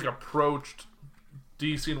Phillips, I think, approached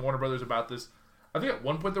DC and Warner Brothers about this, I think at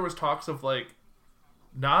one point there was talks of like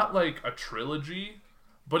not like a trilogy,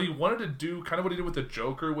 but he wanted to do kind of what he did with the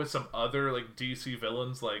Joker with some other like DC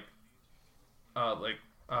villains, like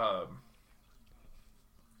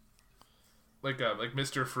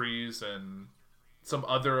Mr. Freeze and some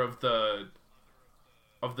other of the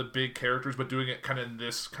big characters, but doing it kind of in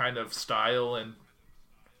this kind of style and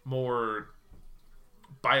more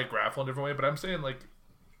biographical in a different way. But I'm saying, like,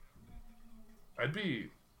 I'd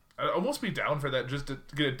almost be down for that just to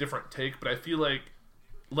get a different take, but I feel like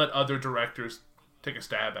let other directors take a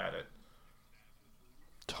stab at it.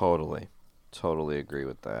 Totally agree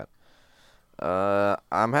with that.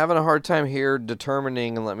 I'm having a hard time here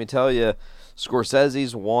determining, and let me tell you,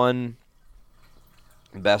 Scorsese's won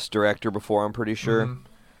Best Director before, I'm pretty sure.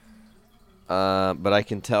 But I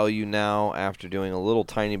can tell you now, after doing a little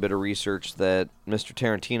tiny bit of research, that Mr.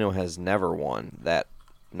 Tarantino has never won that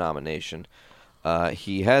nomination.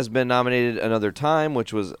 He has been nominated another time,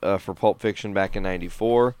 which was for Pulp Fiction back in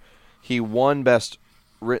 94. He won Best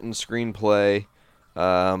Written Screenplay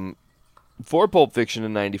for Pulp Fiction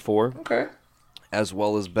in 94. Okay. As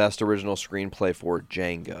well as Best Original Screenplay for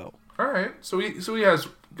Django. All right. So he has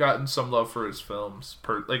gotten some love for his films,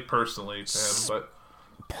 personally to him, but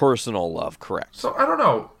personal love, correct. So, I don't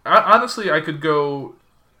know. Honestly, I could go...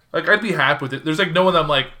 Like, I'd be happy with it. There's, like, no one that I'm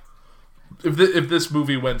like... If this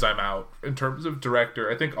movie wins, I'm out. In terms of director,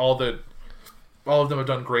 I think all of them have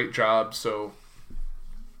done great jobs, so...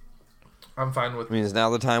 I'm fine with... I mean, is now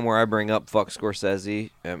the time where I bring up fuck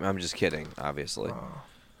Scorsese? I'm just kidding, obviously.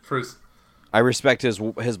 For his... I respect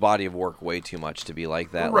his body of work way too much to be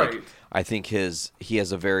like that. Right. Like, I think he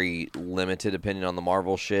has a very limited opinion on the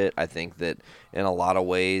Marvel shit. I think that in a lot of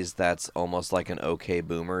ways that's almost like an okay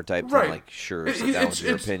boomer type thing. Like, sure, sit down with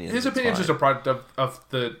your opinions. His opinion's just a product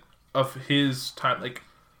of his time. Like,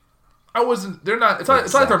 I wasn't. They're not. It's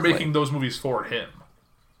not like they're making those movies for him.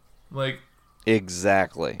 Like,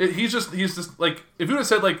 exactly. He's just like, if you would have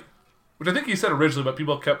said like, which I think he said originally, but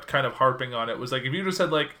people kept kind of harping on it, was like, if you just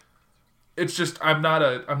said like, it's just I'm not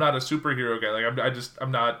a superhero guy. Like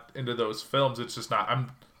I'm not into those films. It's just not.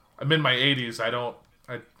 I'm in my 80s.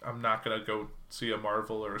 I'm not gonna go see a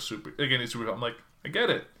Marvel or a super film. I'm like, I get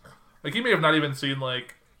it. Like, he may have not even seen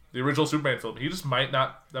like the original Superman film. He just might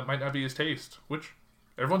not. That might not be his taste, which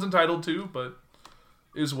everyone's entitled to, but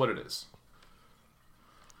is what it is.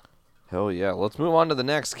 Hell yeah. Let's move on to the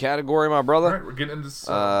next category, my brother. All right, we're getting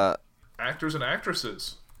into actors and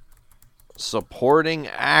actresses. Supporting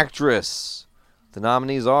actress. The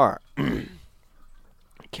nominees are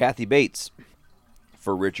Kathy Bates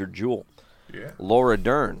for Richard Jewell. Yeah. Laura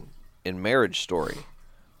Dern in Marriage Story.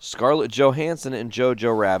 Scarlett Johansson in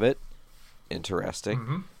Jojo Rabbit. Interesting.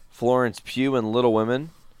 Mm-hmm. Florence Pugh in Little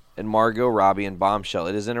Women. And Margot Robbie in Bombshell.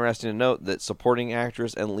 It is interesting to note that supporting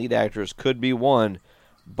actress and lead actress could be won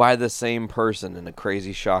by the same person in a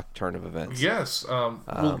crazy shock turn of events. Yes.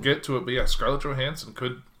 We'll get to it, but yeah, Scarlett Johansson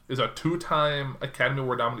is a 2-time Academy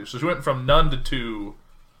Award nominee. So she went from none to 2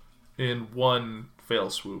 in one fell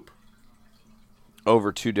swoop.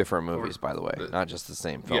 Over 2 different movies, by the way. Not just the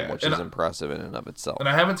same film, yeah, which is impressive in and of itself. And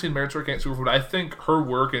I haven't seen Marriage Story, Can't Superfood. I think her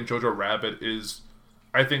work in Jojo Rabbit is,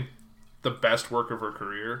 I think, the best work of her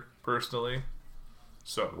career, personally.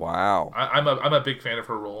 So wow. I'm a big fan of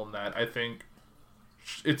her role in that. I think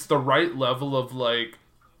it's the right level of, like,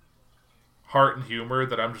 heart and humor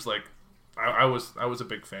that I'm just like, I was a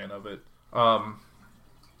big fan of it. I'm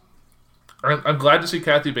glad to see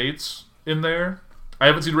Kathy Bates in there. I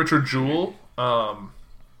haven't seen Richard Jewell.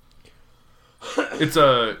 It's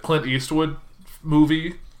a Clint Eastwood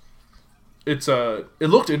movie. It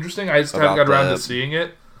looked interesting. I just haven't got around to seeing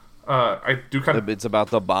it. I do kind of. It's about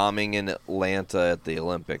the bombing in Atlanta at the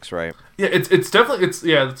Olympics, right? Yeah, it's definitely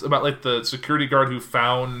it's about like the security guard who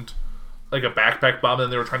found like a backpack bomb, and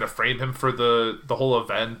they were trying to frame him for the whole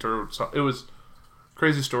event, or something. It was a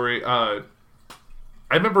crazy story. I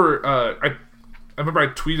remember I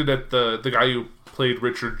tweeted at the guy who played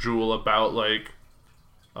Richard Jewell about like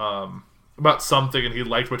about something, and he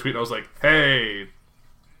liked my tweet, and I was like, hey,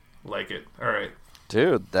 like it. All right,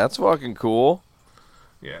 dude, that's fucking cool.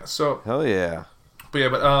 Yeah, so hell yeah.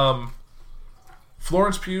 But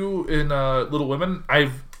Florence Pugh in Little Women,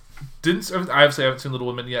 I obviously haven't seen Little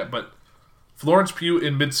Women yet, but Florence Pugh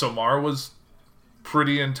in Midsommar was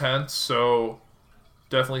pretty intense, so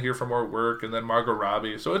definitely here for more work. And then Margot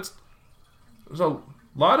Robbie. So there's a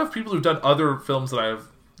lot of people who've done other films that I've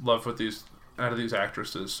loved with out of these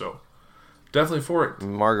actresses, so definitely for it.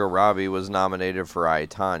 Margot Robbie was nominated for I,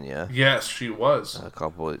 Tonya. Yes, she was. A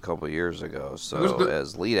couple years ago, so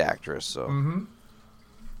as lead actress. So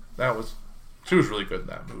she was really good in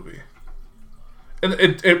that movie. And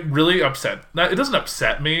it really upset. It doesn't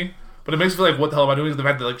upset me, but it makes me feel like, what the hell am I doing? The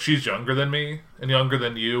fact that like she's younger than me and younger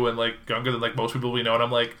than you and like younger than like most people we know, and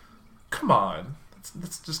I'm like, come on,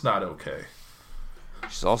 that's just not okay.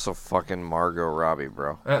 She's also fucking Margot Robbie,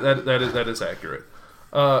 bro. That is accurate.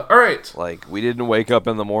 All right. Like, we didn't wake up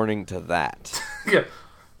in the morning to that. Yeah.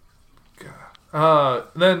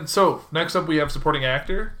 So next up we have supporting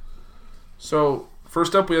actor. So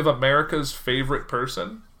first up we have America's Favorite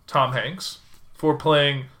Person, Tom Hanks, for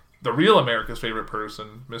playing the real America's Favorite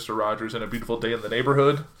Person, Mr. Rogers, in A Beautiful Day in the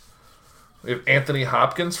Neighborhood. We have Anthony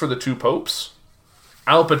Hopkins for The Two Popes,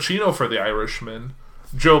 Al Pacino for The Irishman,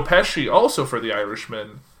 Joe Pesci also for The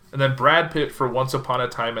Irishman, and then Brad Pitt for Once Upon a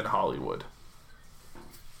Time in Hollywood.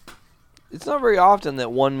 It's not very often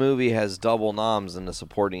that one movie has double noms in the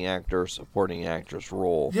supporting actor or supporting actress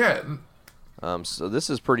role. Yeah. So this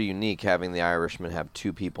is pretty unique, having The Irishman have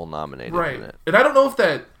 2 people nominated in it. And I don't know if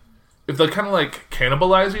they kind of like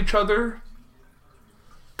cannibalize each other.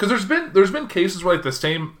 Because there's been cases where like the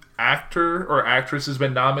same actor or actress has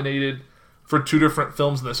been nominated for 2 different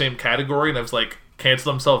films in the same category, and it's like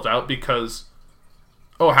cancel themselves out because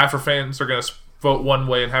half her fans are gonna vote one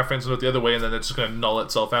way and half fans vote the other way, and then it's just gonna null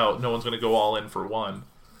itself out. No one's gonna go all in for one.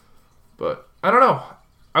 But I don't know.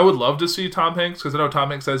 I would love to see Tom Hanks, because I know Tom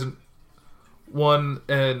Hanks hasn't won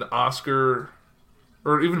an Oscar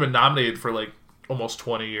or even been nominated for like almost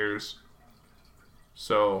 20 years.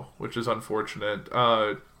 So, which is unfortunate.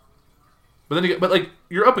 But then again,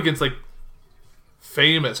 you're up against like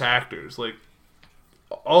famous actors. Like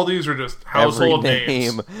all these are just household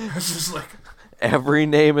names. It's just like every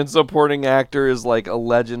name and supporting actor is like a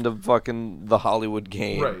legend of fucking the Hollywood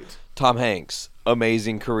game. Right. Tom Hanks,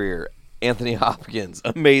 amazing career. Anthony Hopkins,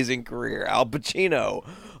 amazing career. Al Pacino,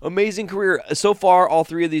 amazing career. So far, all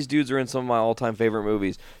three of these dudes are in some of my all-time favorite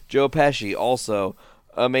movies. Joe Pesci, also,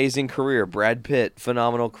 amazing career. Brad Pitt,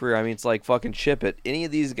 phenomenal career. I mean, it's like fucking ship it. Any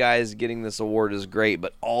of these guys getting this award is great,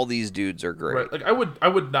 but all these dudes are great. Right. Like I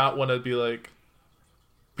would not want to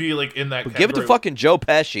be in that category. Give it to fucking Joe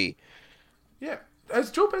Pesci. Yeah.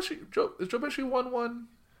 Has Joe Pesci won one?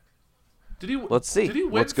 Did he? Let's see. Did he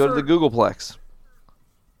win Let's go to the Googleplex.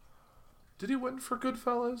 Did he win for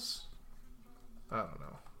Goodfellas? I don't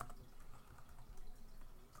know.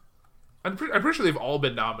 I'm pretty sure they've all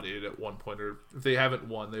been nominated at one point, or if they haven't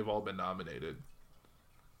won, they've all been nominated.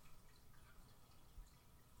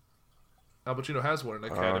 Al Pacino has won an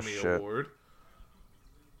Academy Award.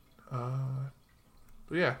 But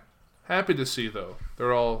yeah, happy to see though.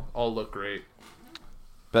 They're all look great.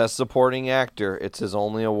 Best Supporting Actor. It's his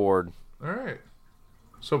only award. All right.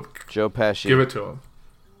 So Joe Pesci. Give it to him.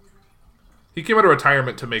 He came out of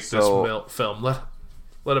retirement to make this film.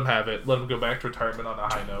 Let him have it. Let him go back to retirement on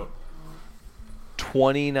a high note.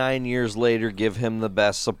 29 years later, give him the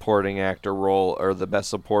Best Supporting Actor role or the Best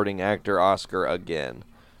Supporting Actor Oscar again.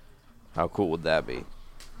 How cool would that be?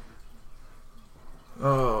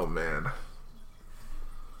 Oh man.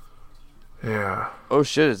 Yeah. Oh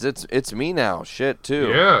shit! It's me now. Shit too.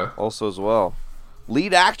 Yeah. Also as well.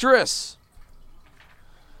 Lead actress.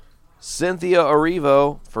 Cynthia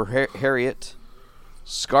Erivo for Harriet.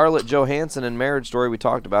 Scarlett Johansson in Marriage Story. We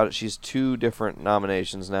talked about it. She's 2 different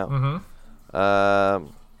nominations now. Mm-hmm.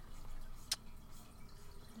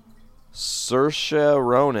 Saoirse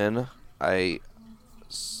Ronan. Or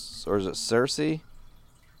is it Cersei?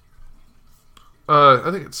 I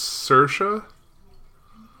think it's Saoirse.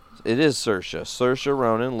 It is Saoirse. Saoirse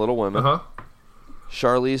Ronan, Little Women. Uh-huh.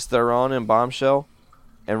 Charlize Theron in Bombshell.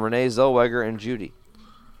 And Renee Zellweger in Judy.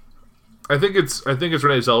 I think it's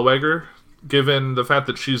Renee Zellweger, given the fact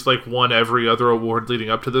that she's like won every other award leading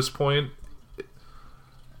up to this point.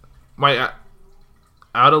 Out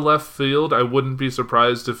of left field, I wouldn't be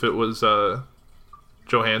surprised if it was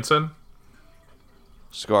Johansson.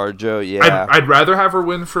 ScarJo, yeah. I'd rather have her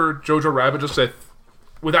win for Jojo Rabbit, just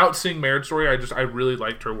without seeing Marriage Story. I really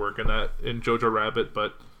liked her work in Jojo Rabbit,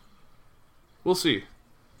 but we'll see.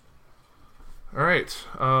 All right.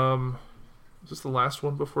 Is this the last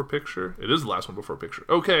one before picture? It is the last one before picture.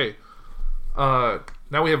 Okay. Now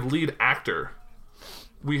we have lead actor.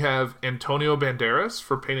 We have Antonio Banderas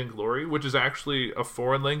for Pain and Glory, which is actually a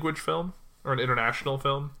foreign language film, or an international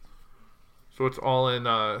film. So it's all in,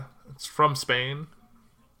 it's from Spain,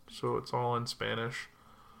 so it's all in Spanish.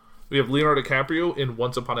 We have Leonardo DiCaprio in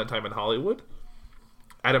Once Upon a Time in Hollywood.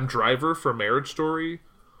 Adam Driver for Marriage Story.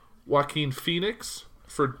 Joaquin Phoenix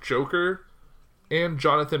for Joker. And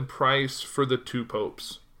Jonathan Pryce for The Two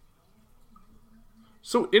Popes.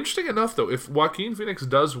 So, interesting enough, though, if Joaquin Phoenix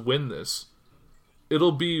does win this,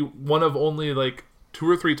 it'll be one of only, 2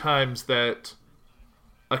 or 3 times that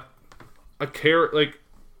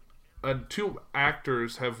two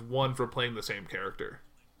actors have won for playing the same character.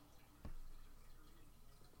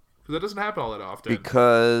 Because that doesn't happen all that often.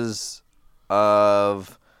 Because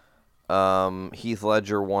of Heath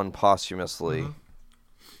Ledger won posthumously. Mm-hmm.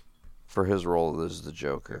 For his role as the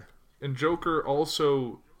Joker. And Joker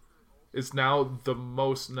also is now the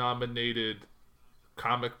most nominated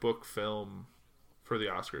comic book film for the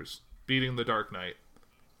Oscars, beating The Dark Knight.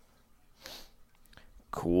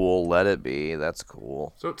 Cool, let it be. That's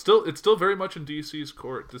cool. So it's still very much in DC's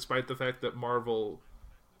court, despite the fact that Marvel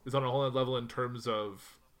is on a whole other level in terms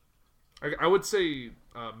of, I would say,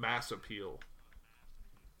 mass appeal.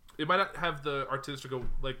 It might not have the artistic,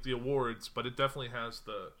 the awards, but it definitely has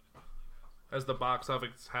the box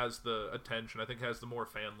office, has the attention, I think has the more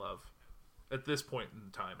fan love at this point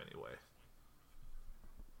in time anyway.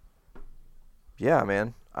 Yeah,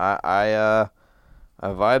 man. I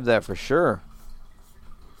vibe that for sure.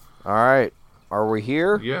 All right. Are we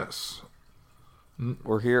here? Yes.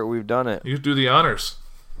 We're here. We've done it. You do the honors.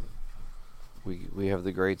 We have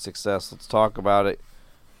the great success. Let's talk about it.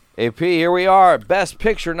 AP, here we are. Best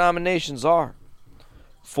Picture nominations are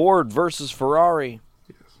Ford versus Ferrari,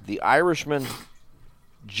 The Irishman,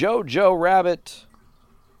 Jojo Rabbit,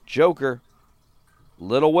 Joker,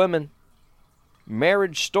 Little Women,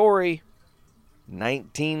 Marriage Story,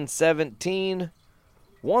 1917,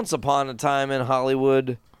 Once Upon a Time in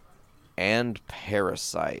Hollywood, and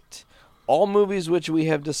Parasite. All movies which we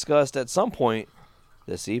have discussed at some point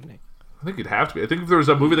this evening. I think it'd have to be. I think if there was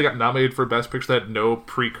a movie that got nominated for Best Picture that had no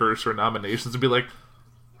precursor nominations, it'd be like,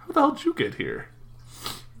 how the hell did you get here?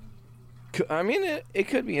 I mean, it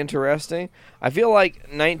could be interesting. I feel like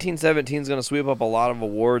 1917 is going to sweep up a lot of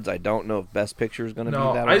awards. I don't know if Best Picture is going to be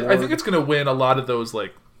that award. I think it's going to win a lot of those,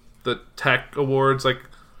 like, the tech awards. Like,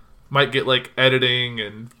 might get, like, editing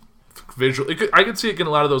and visual. I could see it getting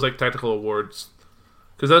a lot of those, like, technical awards.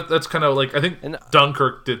 Because that's kind of, like, I think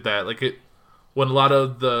Dunkirk did that. Like, it when a lot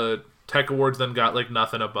of the tech awards then got, like,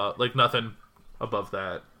 nothing above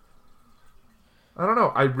that. I don't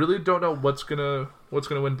know. I really don't know what's gonna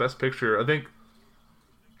win Best Picture. I think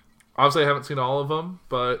obviously I haven't seen all of them,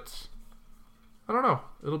 but I don't know.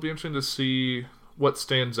 It'll be interesting to see what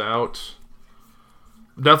stands out.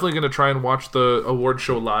 I'm definitely gonna try and watch the award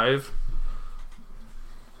show live.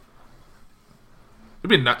 It'd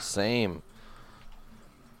be Same.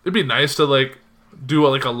 It'd be nice to like do a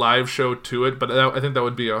live show to it, but I think that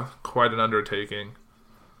would be quite an undertaking.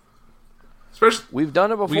 Especially we've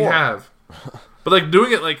done it before. We have. But like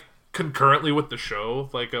doing it like concurrently with the show,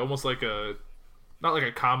 like almost like not like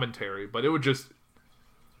a commentary, but it'd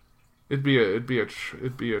be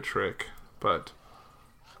a trick. But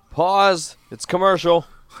pause. It's commercial.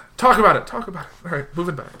 Talk about it. All right,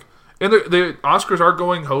 moving back. And the Oscars are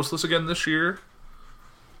going hostless again this year.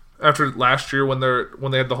 After last year when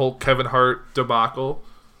they had the whole Kevin Hart debacle,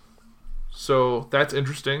 so that's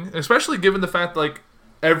interesting, especially given the fact like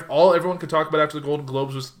everyone could talk about after the Golden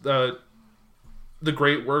Globes was the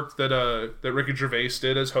great work that Ricky Gervais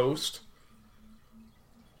did as host.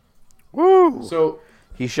 Woo! So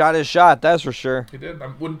he shot his shot, that's for sure. He did.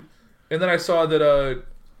 And then I saw that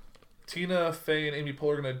Tina Fey and Amy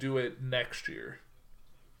Poehler are gonna do it next year.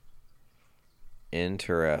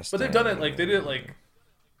 Interesting. But they've done it like they did it like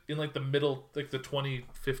in like the middle, like the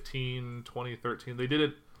 2015, 2013. They did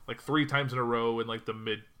it like 3 times in a row in like the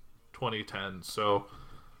mid 2010s. So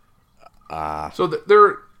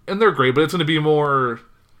they're great, but it's going to be more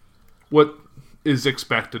what is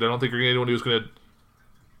expected. I don't think you're anyone who's going to.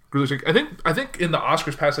 I think in the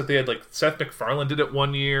Oscars past that they had like Seth MacFarlane did it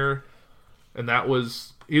one year, and that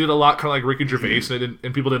was he did a lot kind of like Ricky Gervais,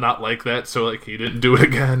 and people did not like that, so like he didn't do it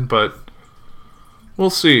again. But we'll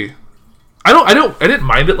see. I didn't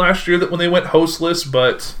mind it last year that when they went hostless,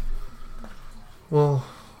 but we'll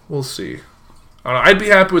see. I don't know, I'd be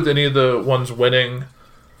happy with any of the ones winning.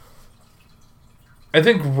 I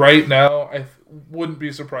think right now I wouldn't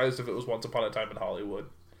be surprised if it was Once Upon a Time in Hollywood.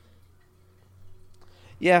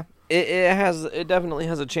 Yeah, it definitely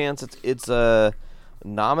has a chance. It's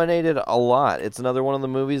nominated a lot. It's another one of the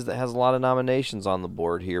movies that has a lot of nominations on the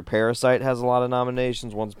board here. Parasite has a lot of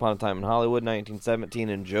nominations. Once Upon a Time in Hollywood, 1917,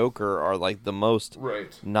 and Joker are like the most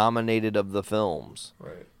nominated of the films.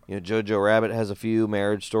 Right. You know, Jojo Rabbit has a few.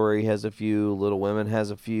 Marriage Story has a few. Little Women has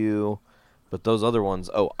a few. But those other ones,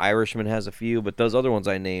 Irishman has a few. But those other ones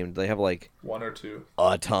I named, they have like 1 or 2,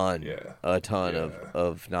 a ton,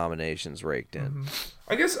 of nominations raked in.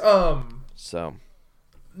 Mm-hmm. I guess so.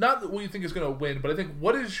 Not what you think is going to win, but I think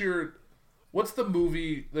what's the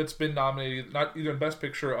movie that's been nominated, not either in Best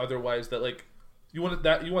Picture or otherwise, that like you want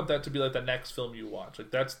that to be like the next film you watch, like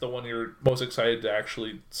that's the one you're most excited to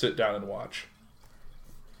actually sit down and watch.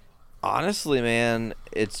 Honestly, man,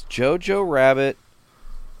 it's Jojo Rabbit.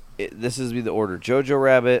 This is the order: Jojo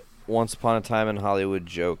Rabbit, Once Upon a Time in Hollywood,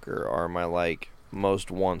 Joker are my like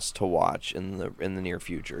most wants to watch in the near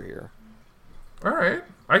future here. All right,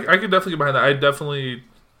 I could definitely get behind that.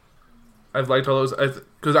 I've liked all those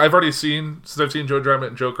because I've already seen since I've seen Jojo Rabbit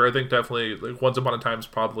and Joker. I think definitely like Once Upon a Time is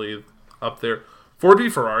probably up there. Ford v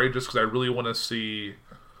Ferrari, just because I really want to see.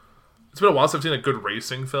 It's been a while since I've seen a good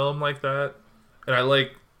racing film like that, and I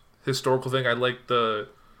like historical thing. I like the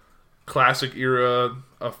classic era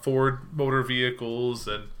of Ford motor vehicles,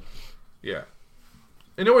 and yeah,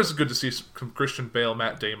 and it always good to see some Christian Bale,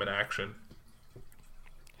 Matt Damon action.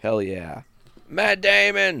 Hell yeah, Matt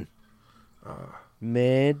Damon.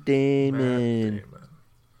 Matt Damon.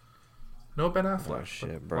 No Ben Affleck. Oh,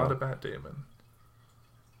 shit, bro. A lot of Matt Damon.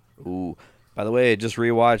 Ooh. By the way, I just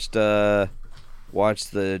rewatched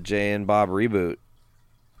watched the Jay and Bob reboot.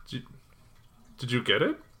 Did you get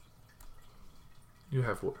it? You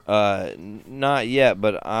have what? Not yet,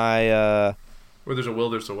 but I where there's a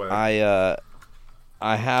will, there's a way.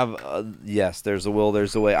 I have yes, there's a will,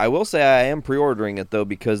 there's a way. I will say I am pre-ordering it though,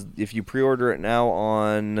 because if you pre-order it now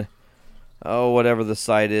on whatever the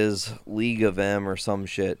site is, League of M or some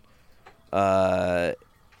shit,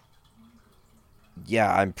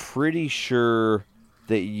 yeah, I'm pretty sure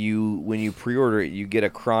that when you pre-order it, you get a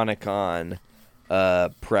Chronicon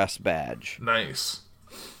press badge. Nice.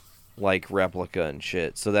 Like replica and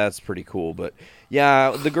shit. So that's pretty cool. But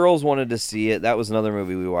yeah, the girls wanted to see it. That was another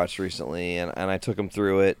movie we watched recently, and I took them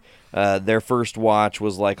through it. Their first watch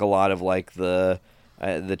was like a lot of like the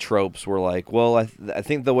tropes were like, well, I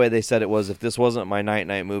think the way they said it was, if this wasn't my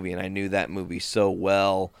night movie and I knew that movie so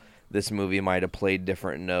well, this movie might have played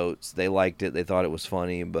different notes. They liked it. They thought it was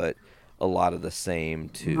funny, but a lot of the same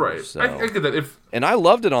too. Right. So. I get that. And I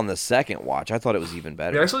loved it on the second watch. I thought it was even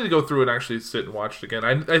better. Yeah, I still need to go through and actually sit and watch it again.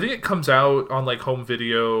 I think it comes out on like home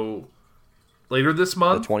video later this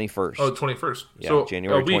month. The 21st. Oh, 21st. Yeah, so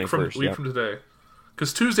January 21st. A week from today.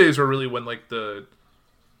 Because Tuesdays are really when like the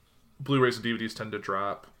Blu-rays and DVDs tend to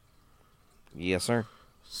drop. Yes, sir.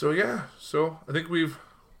 So yeah. So I think we've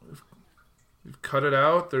cut it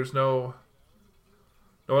out. There's no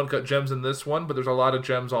uncut gems in this one, but there's a lot of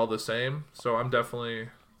gems all the same. So I'm definitely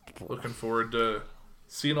looking forward to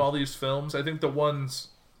seeing all these films. I think the ones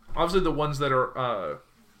that are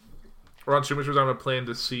on streaming services I'm going to plan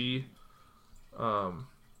to see. But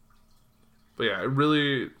yeah, I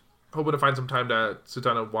really hoping to find some time to sit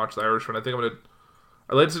down and watch The Irishman. I think I'd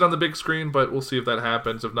like to sit on the big screen, but we'll see if that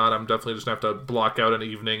happens. If not, I'm definitely just going to have to block out an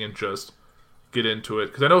evening and just get into it.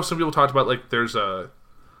 Because I know some people talked about like there's a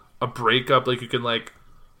breakup, like you can like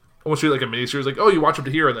almost treat like a miniseries, like, oh, you watch up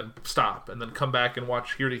to here and then stop and then come back and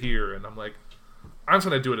watch here to here. And I'm like, I'm just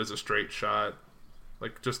going to do it as a straight shot.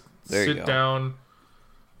 Like, just sit down.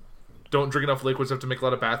 Don't drink enough liquids. Have to make a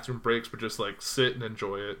lot of bathroom breaks, but just like sit and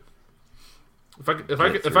enjoy it. If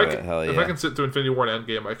I can sit through Infinity War and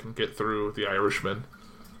Endgame, I can get through The Irishman.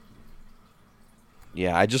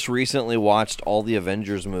 Yeah, I just recently watched all the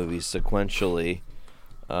Avengers movies sequentially.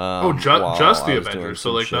 Just the Avengers,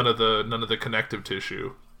 so like none of the connective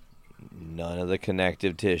tissue. None of the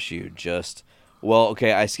connective tissue. Just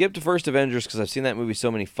okay. I skipped the first Avengers because I've seen that movie so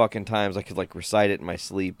many fucking times. I could like recite it in my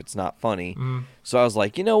sleep. It's not funny. So I was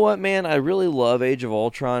like, you know what, man? I really love Age of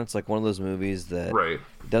Ultron. It's like one of those movies that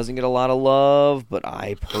doesn't get a lot of love, but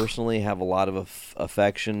I personally have a lot of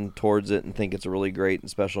affection towards it and think it's a really great and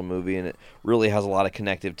special movie, and it really has a lot of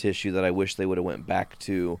connective tissue that I wish they would have went back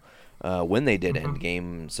to when they did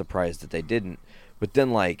Endgame. I'm surprised that they didn't. But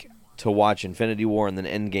then like to watch Infinity War and then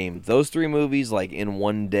Endgame, those three movies like in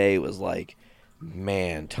one day was like,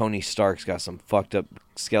 man, Tony Stark's got some fucked up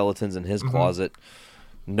skeletons in his closet.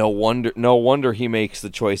 No wonder he makes the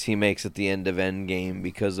choice he makes at the end of Endgame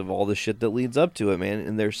because of all the shit that leads up to it, man.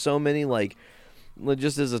 And there's so many, like,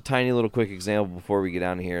 just as a tiny little quick example before we get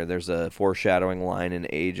down here, there's a foreshadowing line in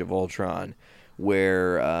Age of Ultron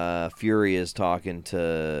where Fury is talking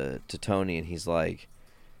to Tony, and he's like,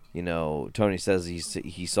 you know, Tony says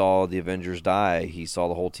he saw the Avengers die. He saw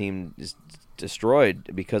the whole team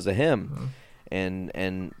destroyed because of him.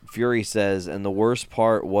 And Fury says, and the worst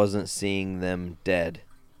part wasn't seeing them dead.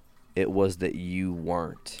 It was that you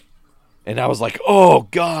weren't. And I was like, oh,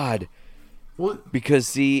 God. What? Because,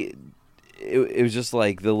 see, it was just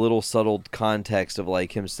like the little subtle context of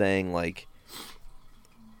like him saying like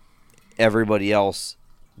everybody else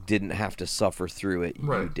didn't have to suffer through it.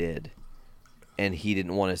 You did. And he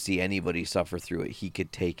didn't want to see anybody suffer through it. He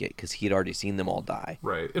could take it because he'd already seen them all die.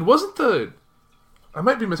 Right. It wasn't I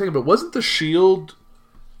might be mistaken, but wasn't the shield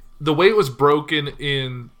the way it was broken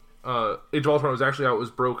in Age of Ultron was actually how it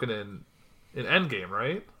was broken in Endgame,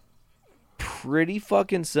 right? Pretty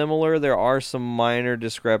fucking similar. There are some minor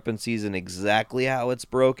discrepancies in exactly how it's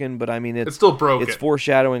broken, but I mean it's still broken. It's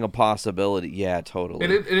foreshadowing a possibility. Yeah, totally.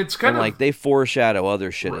 And it's kind of like they foreshadow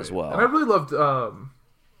other shit as well. And I really loved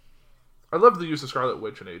I loved the use of Scarlet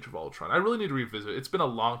Witch in Age of Ultron. I really need to revisit. It's been a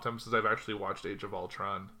long time since I've actually watched Age of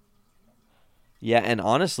Ultron. Yeah, and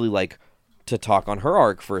honestly, like, to talk on her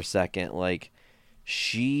arc for a second, like,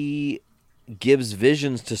 she gives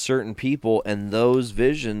visions to certain people, and those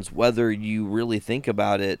visions, whether you really think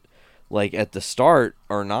about it, like, at the start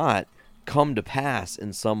or not, come to pass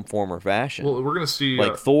in some form or fashion. Well, we're going to see...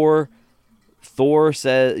 Like, Thor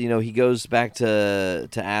says, you know, he goes back to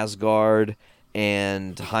Asgard,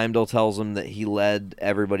 and Heimdall tells him that he led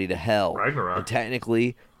everybody to hell. Ragnarok. And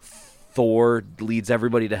technically... Thor leads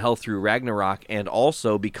everybody to hell through Ragnarok and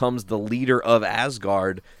also becomes the leader of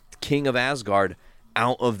Asgard, king of Asgard,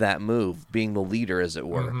 out of that move, being the leader, as it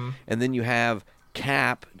were. And then you have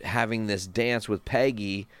Cap having this dance with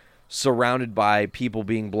Peggy, surrounded by people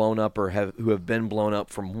being blown up or who have been blown up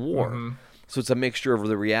from war. So it's a mixture of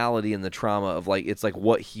the reality and the trauma of, like, it's like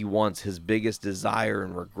what he wants, his biggest desire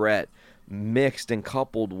and regret, mixed and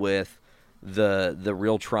coupled with the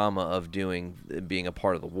real trauma of being a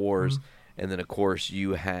part of the wars. And then, of course,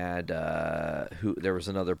 you had there was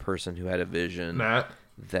another person who had a vision. Matt.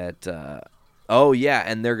 That, oh, yeah,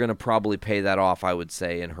 and they're going to probably pay that off, I would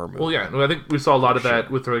say, in her movie. Well, yeah, I think we saw a lot of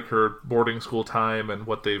that with like her boarding school time and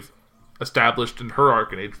what they've established in her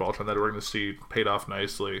arc in Age of Ultron that we're going to see paid off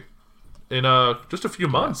nicely in just a few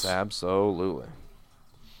months. Yes, absolutely.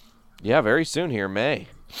 Yeah, very soon here, May.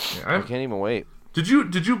 Yeah, I can't even wait. You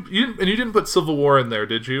didn't put Civil War in there,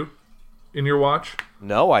 did you? In your watch?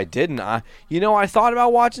 No, I didn't. I thought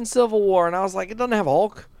about watching Civil War, and I was like, it doesn't have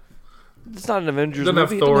Hulk. It's not an Avengers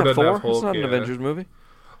movie. It doesn't have Thor. It's not an Avengers movie.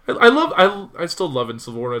 I still love in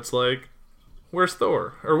Civil War. It's like, where's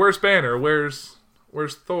Thor? Or where's Banner? Where's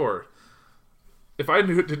Thor? If I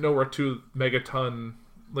didn't know where 2 megaton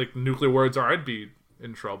like nuclear words are, I'd be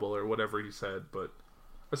in trouble or whatever he said. But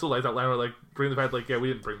I still like that line where like bring the fact like, yeah, we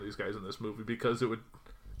didn't bring these guys in this movie because it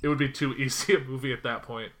would be too easy a movie at that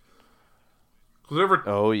point.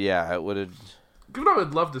 Oh yeah, it would have. Given I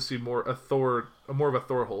would love to see more of a Thor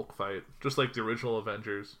Hulk fight, just like the original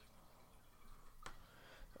Avengers.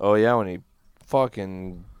 Oh yeah, when he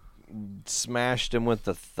fucking smashed him with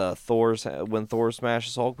the when Thor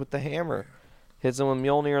smashes Hulk with the hammer, hits him with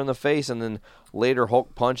Mjolnir in the face, and then later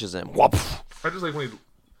Hulk punches him. Whoop. I just like when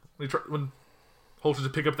Hulk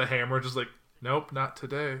just pick up the hammer, just like, nope, not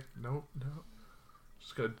today. Nope.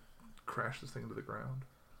 Just gonna crash this thing to the ground.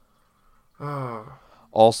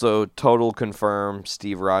 Also, total confirm,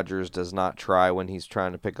 Steve Rogers does not try when he's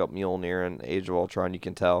trying to pick up Mjolnir in Age of Ultron. You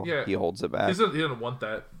can tell he holds it back. He doesn't want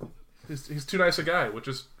that. He's too nice a guy, which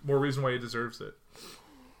is more reason why he deserves it.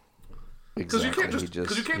 Because you can't just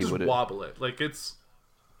wobble it. Like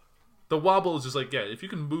the wobble is just like, yeah, if you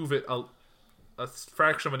can move it a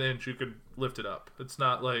fraction of an inch, you can lift it up. It's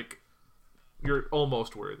not like you're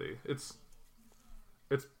almost worthy. It's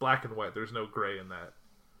black and white. There's no gray in that.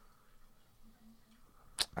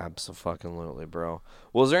 Absolutely, bro.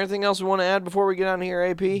 Well, is there anything else we want to add before we get on here,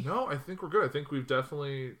 AP? No, I think we're good. I think we've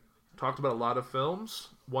definitely talked about a lot of films,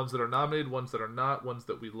 ones that are nominated, ones that are not, ones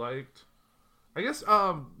that we liked. I guess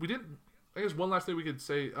we didn't. I guess one last thing we could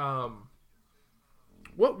say.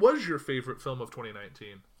 What was your favorite film of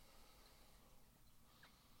 2019?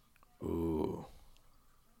 Ooh.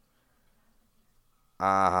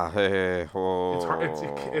 It's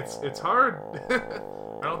hard.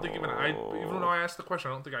 I don't think even though I asked the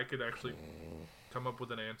question, I don't think I could actually come up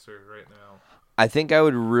with an answer right now. I think I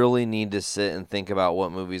would really need to sit and think about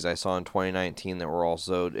what movies I saw in 2019 that were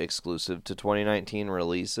also exclusive to 2019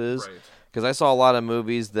 releases. Right. Because I saw a lot of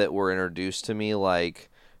movies that were introduced to me. Like,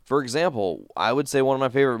 for example, I would say one of my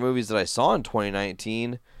favorite movies that I saw in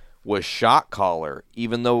 2019 was Shot Caller,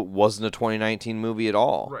 even though it wasn't a 2019 movie at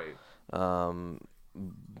all. Right.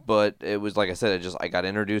 But it was, like I said, I got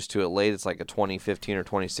introduced to it late. It's like a 2015 or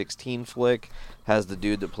 2016 flick. Has the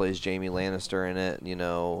dude that plays Jamie Lannister in it,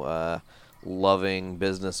 loving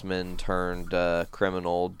businessman turned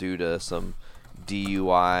criminal due to some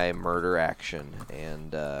DUI murder action,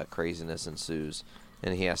 and craziness ensues.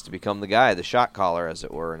 And he has to become the guy, the shot caller, as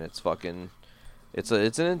it were, and it's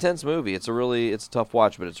an intense movie. It's a tough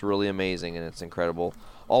watch, but it's really amazing, and it's incredible.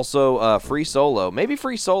 Also, Free Solo. Maybe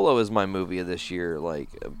Free Solo is my movie of this year, like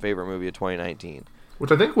favorite movie of 2019. Which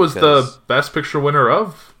I think was the Best Picture winner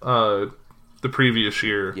of the previous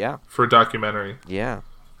year. Yeah. For a documentary. Yeah.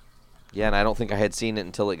 Yeah, and I don't think I had seen it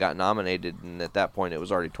until it got nominated, and at that point it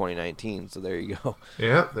was already 2019. So there you go.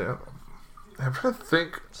 Yeah. I'm trying to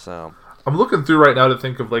think. So I'm looking through right now to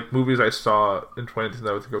think of like movies I saw in 2019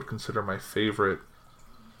 that I would consider my favorite.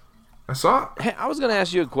 Hey, I was going to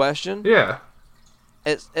ask you a question. Yeah.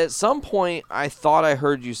 At some point, I thought I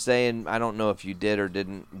heard you say, and I don't know if you did or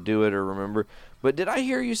didn't do it or remember, but did I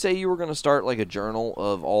hear you say you were going to start like a journal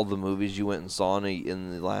of all the movies you went and saw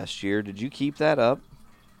in the last year? Did you keep that up?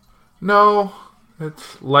 No.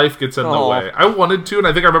 Life gets in the way. I wanted to, and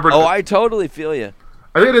I think I remember. Oh, I totally feel you.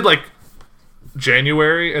 I think I did like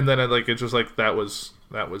January, and then it's just like that was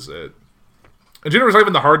it. And January's not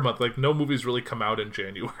even the hard month. Like no movies really come out in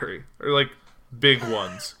January, or like big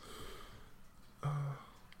ones.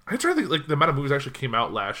 I'm trying to think like the amount of movies that actually came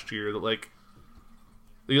out last year that like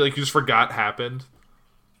you just forgot happened.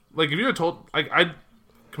 Like if you had told, I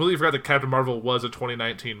completely forgot that Captain Marvel was a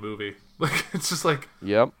 2019 movie. Like it's just like,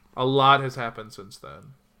 yep, a lot has happened since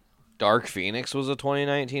then. Dark Phoenix was a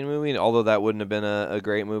 2019 movie, although that wouldn't have been a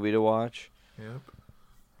great movie to watch. Yep.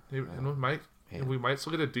 And we might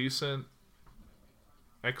still get a decent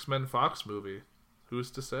X-Men Fox movie.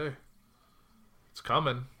 Who's to say? It's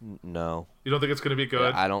coming. No. You don't think it's going to be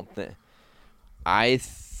good? I don't think. I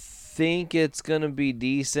think it's going to be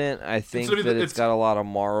decent. I think that it's got a lot of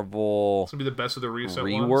Marvel. It's going to be the best of the recent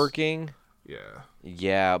reworking. ones. Yeah.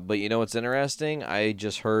 Yeah, but you know what's interesting? I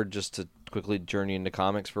just heard, just to quickly journey into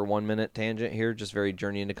comics for 1 minute tangent here, just very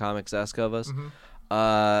journey into comics-esque of us.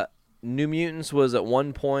 New Mutants was at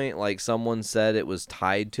one point, like someone said, it was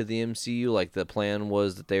tied to the MCU. Like the plan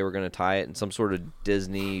was that they were going to tie it in some sort of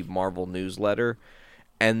Disney Marvel newsletter.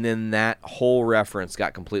 And then that whole reference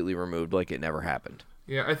got completely removed, like it never happened.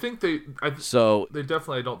 Yeah, I think they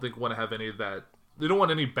definitely, I don't think, want to have any of that. They don't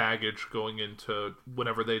want any baggage going into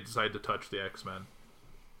whenever they decide to touch the X-Men.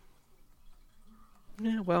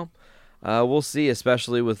 Yeah, well, we'll see,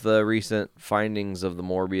 especially with the recent findings of the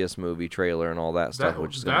Morbius movie trailer and all that stuff,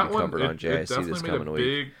 which is going to be covered on JIC this coming week.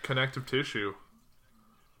 Big connective tissue.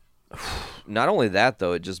 Not only that,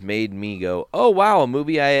 though, it just made me go, oh, wow, a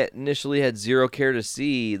movie I initially had zero care to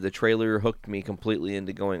see. The trailer hooked me completely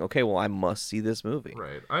into going, okay, well, I must see this movie.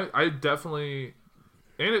 Right. I definitely...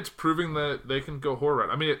 And it's proving that they can go horror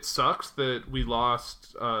route. I mean, it sucks that we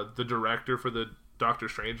lost the director for the Doctor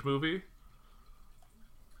Strange movie.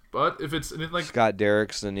 But if it's like Scott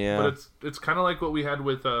Derrickson, yeah. But it's kind of like what we had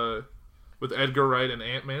with Edgar Wright and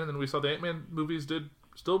Ant-Man, and then we saw the Ant-Man movies did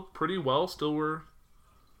still pretty well. Still were.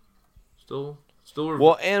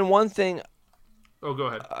 Well, and one thing. Oh, go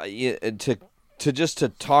ahead. To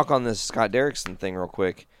talk on this Scott Derrickson thing real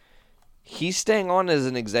quick. He's staying on as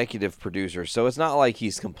an executive producer, so it's not like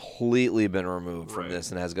he's completely been removed from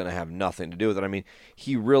this and has going to have nothing to do with it. I mean,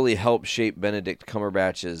 he really helped shape Benedict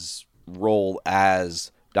Cumberbatch's role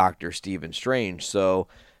as Dr. Stephen Strange, so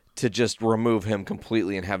to just remove him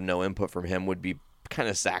completely and have no input from him would be kind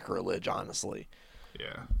of sacrilege, honestly.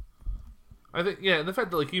 Yeah. I think, and the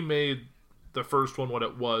fact that he made the first one what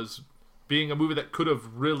it was, being a movie that could have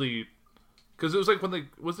really... Because it was like when it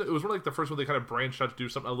was one of like the first one they kind of branched out to do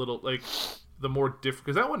something a little like the more different.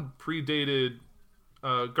 Because that one predated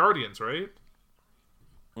Guardians, right?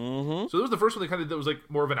 Mm-hmm. So it was the first one they kind of that was like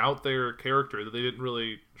more of an out there character that they didn't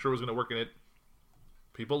really sure was going to work in it.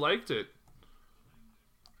 People liked it.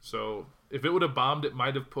 So if it would have bombed, it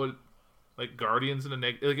might have put like Guardians in a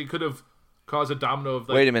like it could have caused a domino of.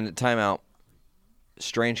 Like, wait a minute, time out.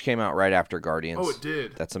 Strange came out right after Guardians. Oh, it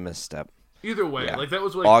did. That's a misstep. Either way, yeah. like that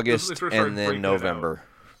was like August and then November.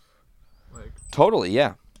 Totally,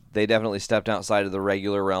 yeah. They definitely stepped outside of the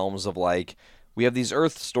regular realms of like we have these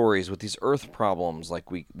Earth stories with these Earth problems. Like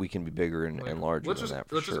we can be bigger and larger than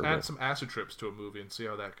that. Let's just add some acid trips to a movie and see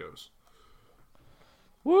how that goes.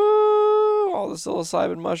 Woo! All the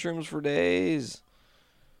psilocybin mushrooms for days.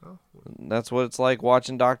 Oh, that's what it's like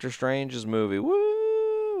watching Doctor Strange's movie.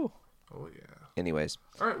 Woo! Oh yeah. Anyways.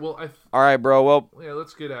 All right. Well, all right, bro. Well, yeah.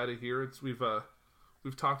 Let's get out of here. We've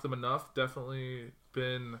talked them enough. Definitely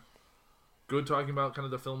been good talking about kind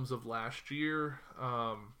of the films of last year.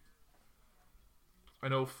 I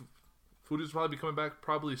know Foodies will probably be coming back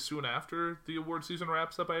probably soon after the award season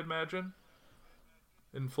wraps up. I imagine.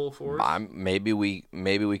 In full force. Maybe we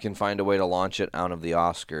can find a way to launch it out of the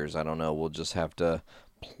Oscars. I don't know. We'll just have to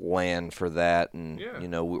plan for that, and you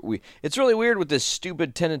know, we it's really weird with this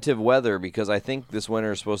stupid tentative weather because I think this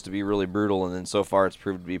winter is supposed to be really brutal, and then so far it's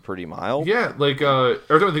proved to be pretty mild. Yeah, like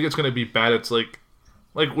every time I think it's going to be bad, it's like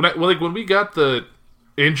when we got the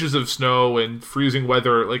inches of snow and freezing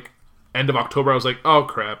weather, like end of October, I was like, oh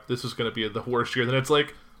crap, this is going to be the worst year. Then it's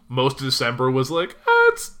like most of December was like,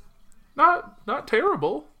 it's not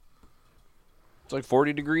terrible. It's like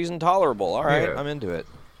 40 degrees and tolerable. All right, I'm into it.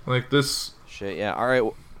 Like this. Shit, yeah. All right.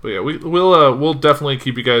 But yeah, we'll definitely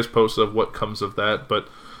keep you guys posted of what comes of that. But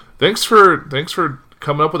thanks for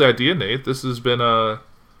coming up with the idea, Nate. This has been a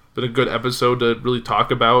good episode to really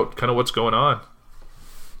talk about kind of what's going on.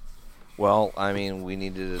 Well, I mean, we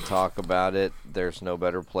needed to talk about it. There's no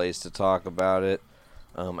better place to talk about it.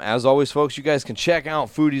 As always, folks, you guys can check out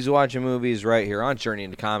Foodies Watching Movies right here on Journey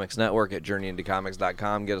Into Comics Network at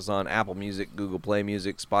journeyintocomics.com. Get us on Apple Music, Google Play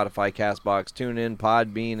Music, Spotify, CastBox, TuneIn,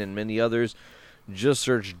 Podbean, and many others. Just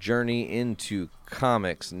search Journey Into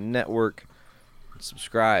Comics Network.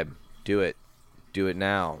 Subscribe. Do it. Do it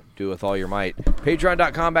now. Do it with all your might.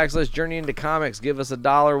 Patreon.com/Journey Into Comics. Give us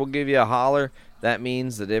 $1. We'll give you a holler. That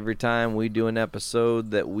means that every time we do an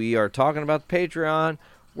episode that we are talking about the Patreon,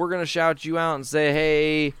 we're going to shout you out and say,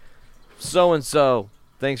 hey, so-and-so,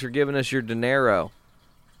 thanks for giving us your dinero.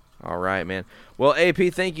 All right, man. Well,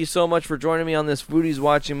 AP, thank you so much for joining me on this Foodies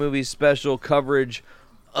Watching Movies special coverage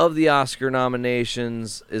of the Oscar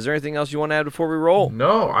nominations. Is there anything else you want to add before we roll?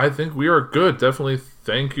 No, I think we are good. Definitely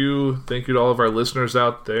thank you. Thank you to all of our listeners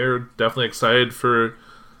out there. Definitely excited for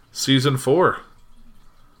Season 4.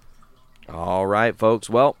 All right, folks.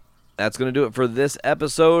 Well, that's going to do it for this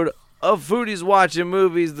episode of Foodies Watching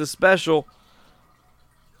Movies, the special.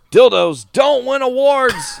 Dildos don't win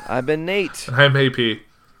awards. I've been Nate. I'm AP.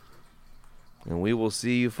 And we will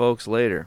see you folks later.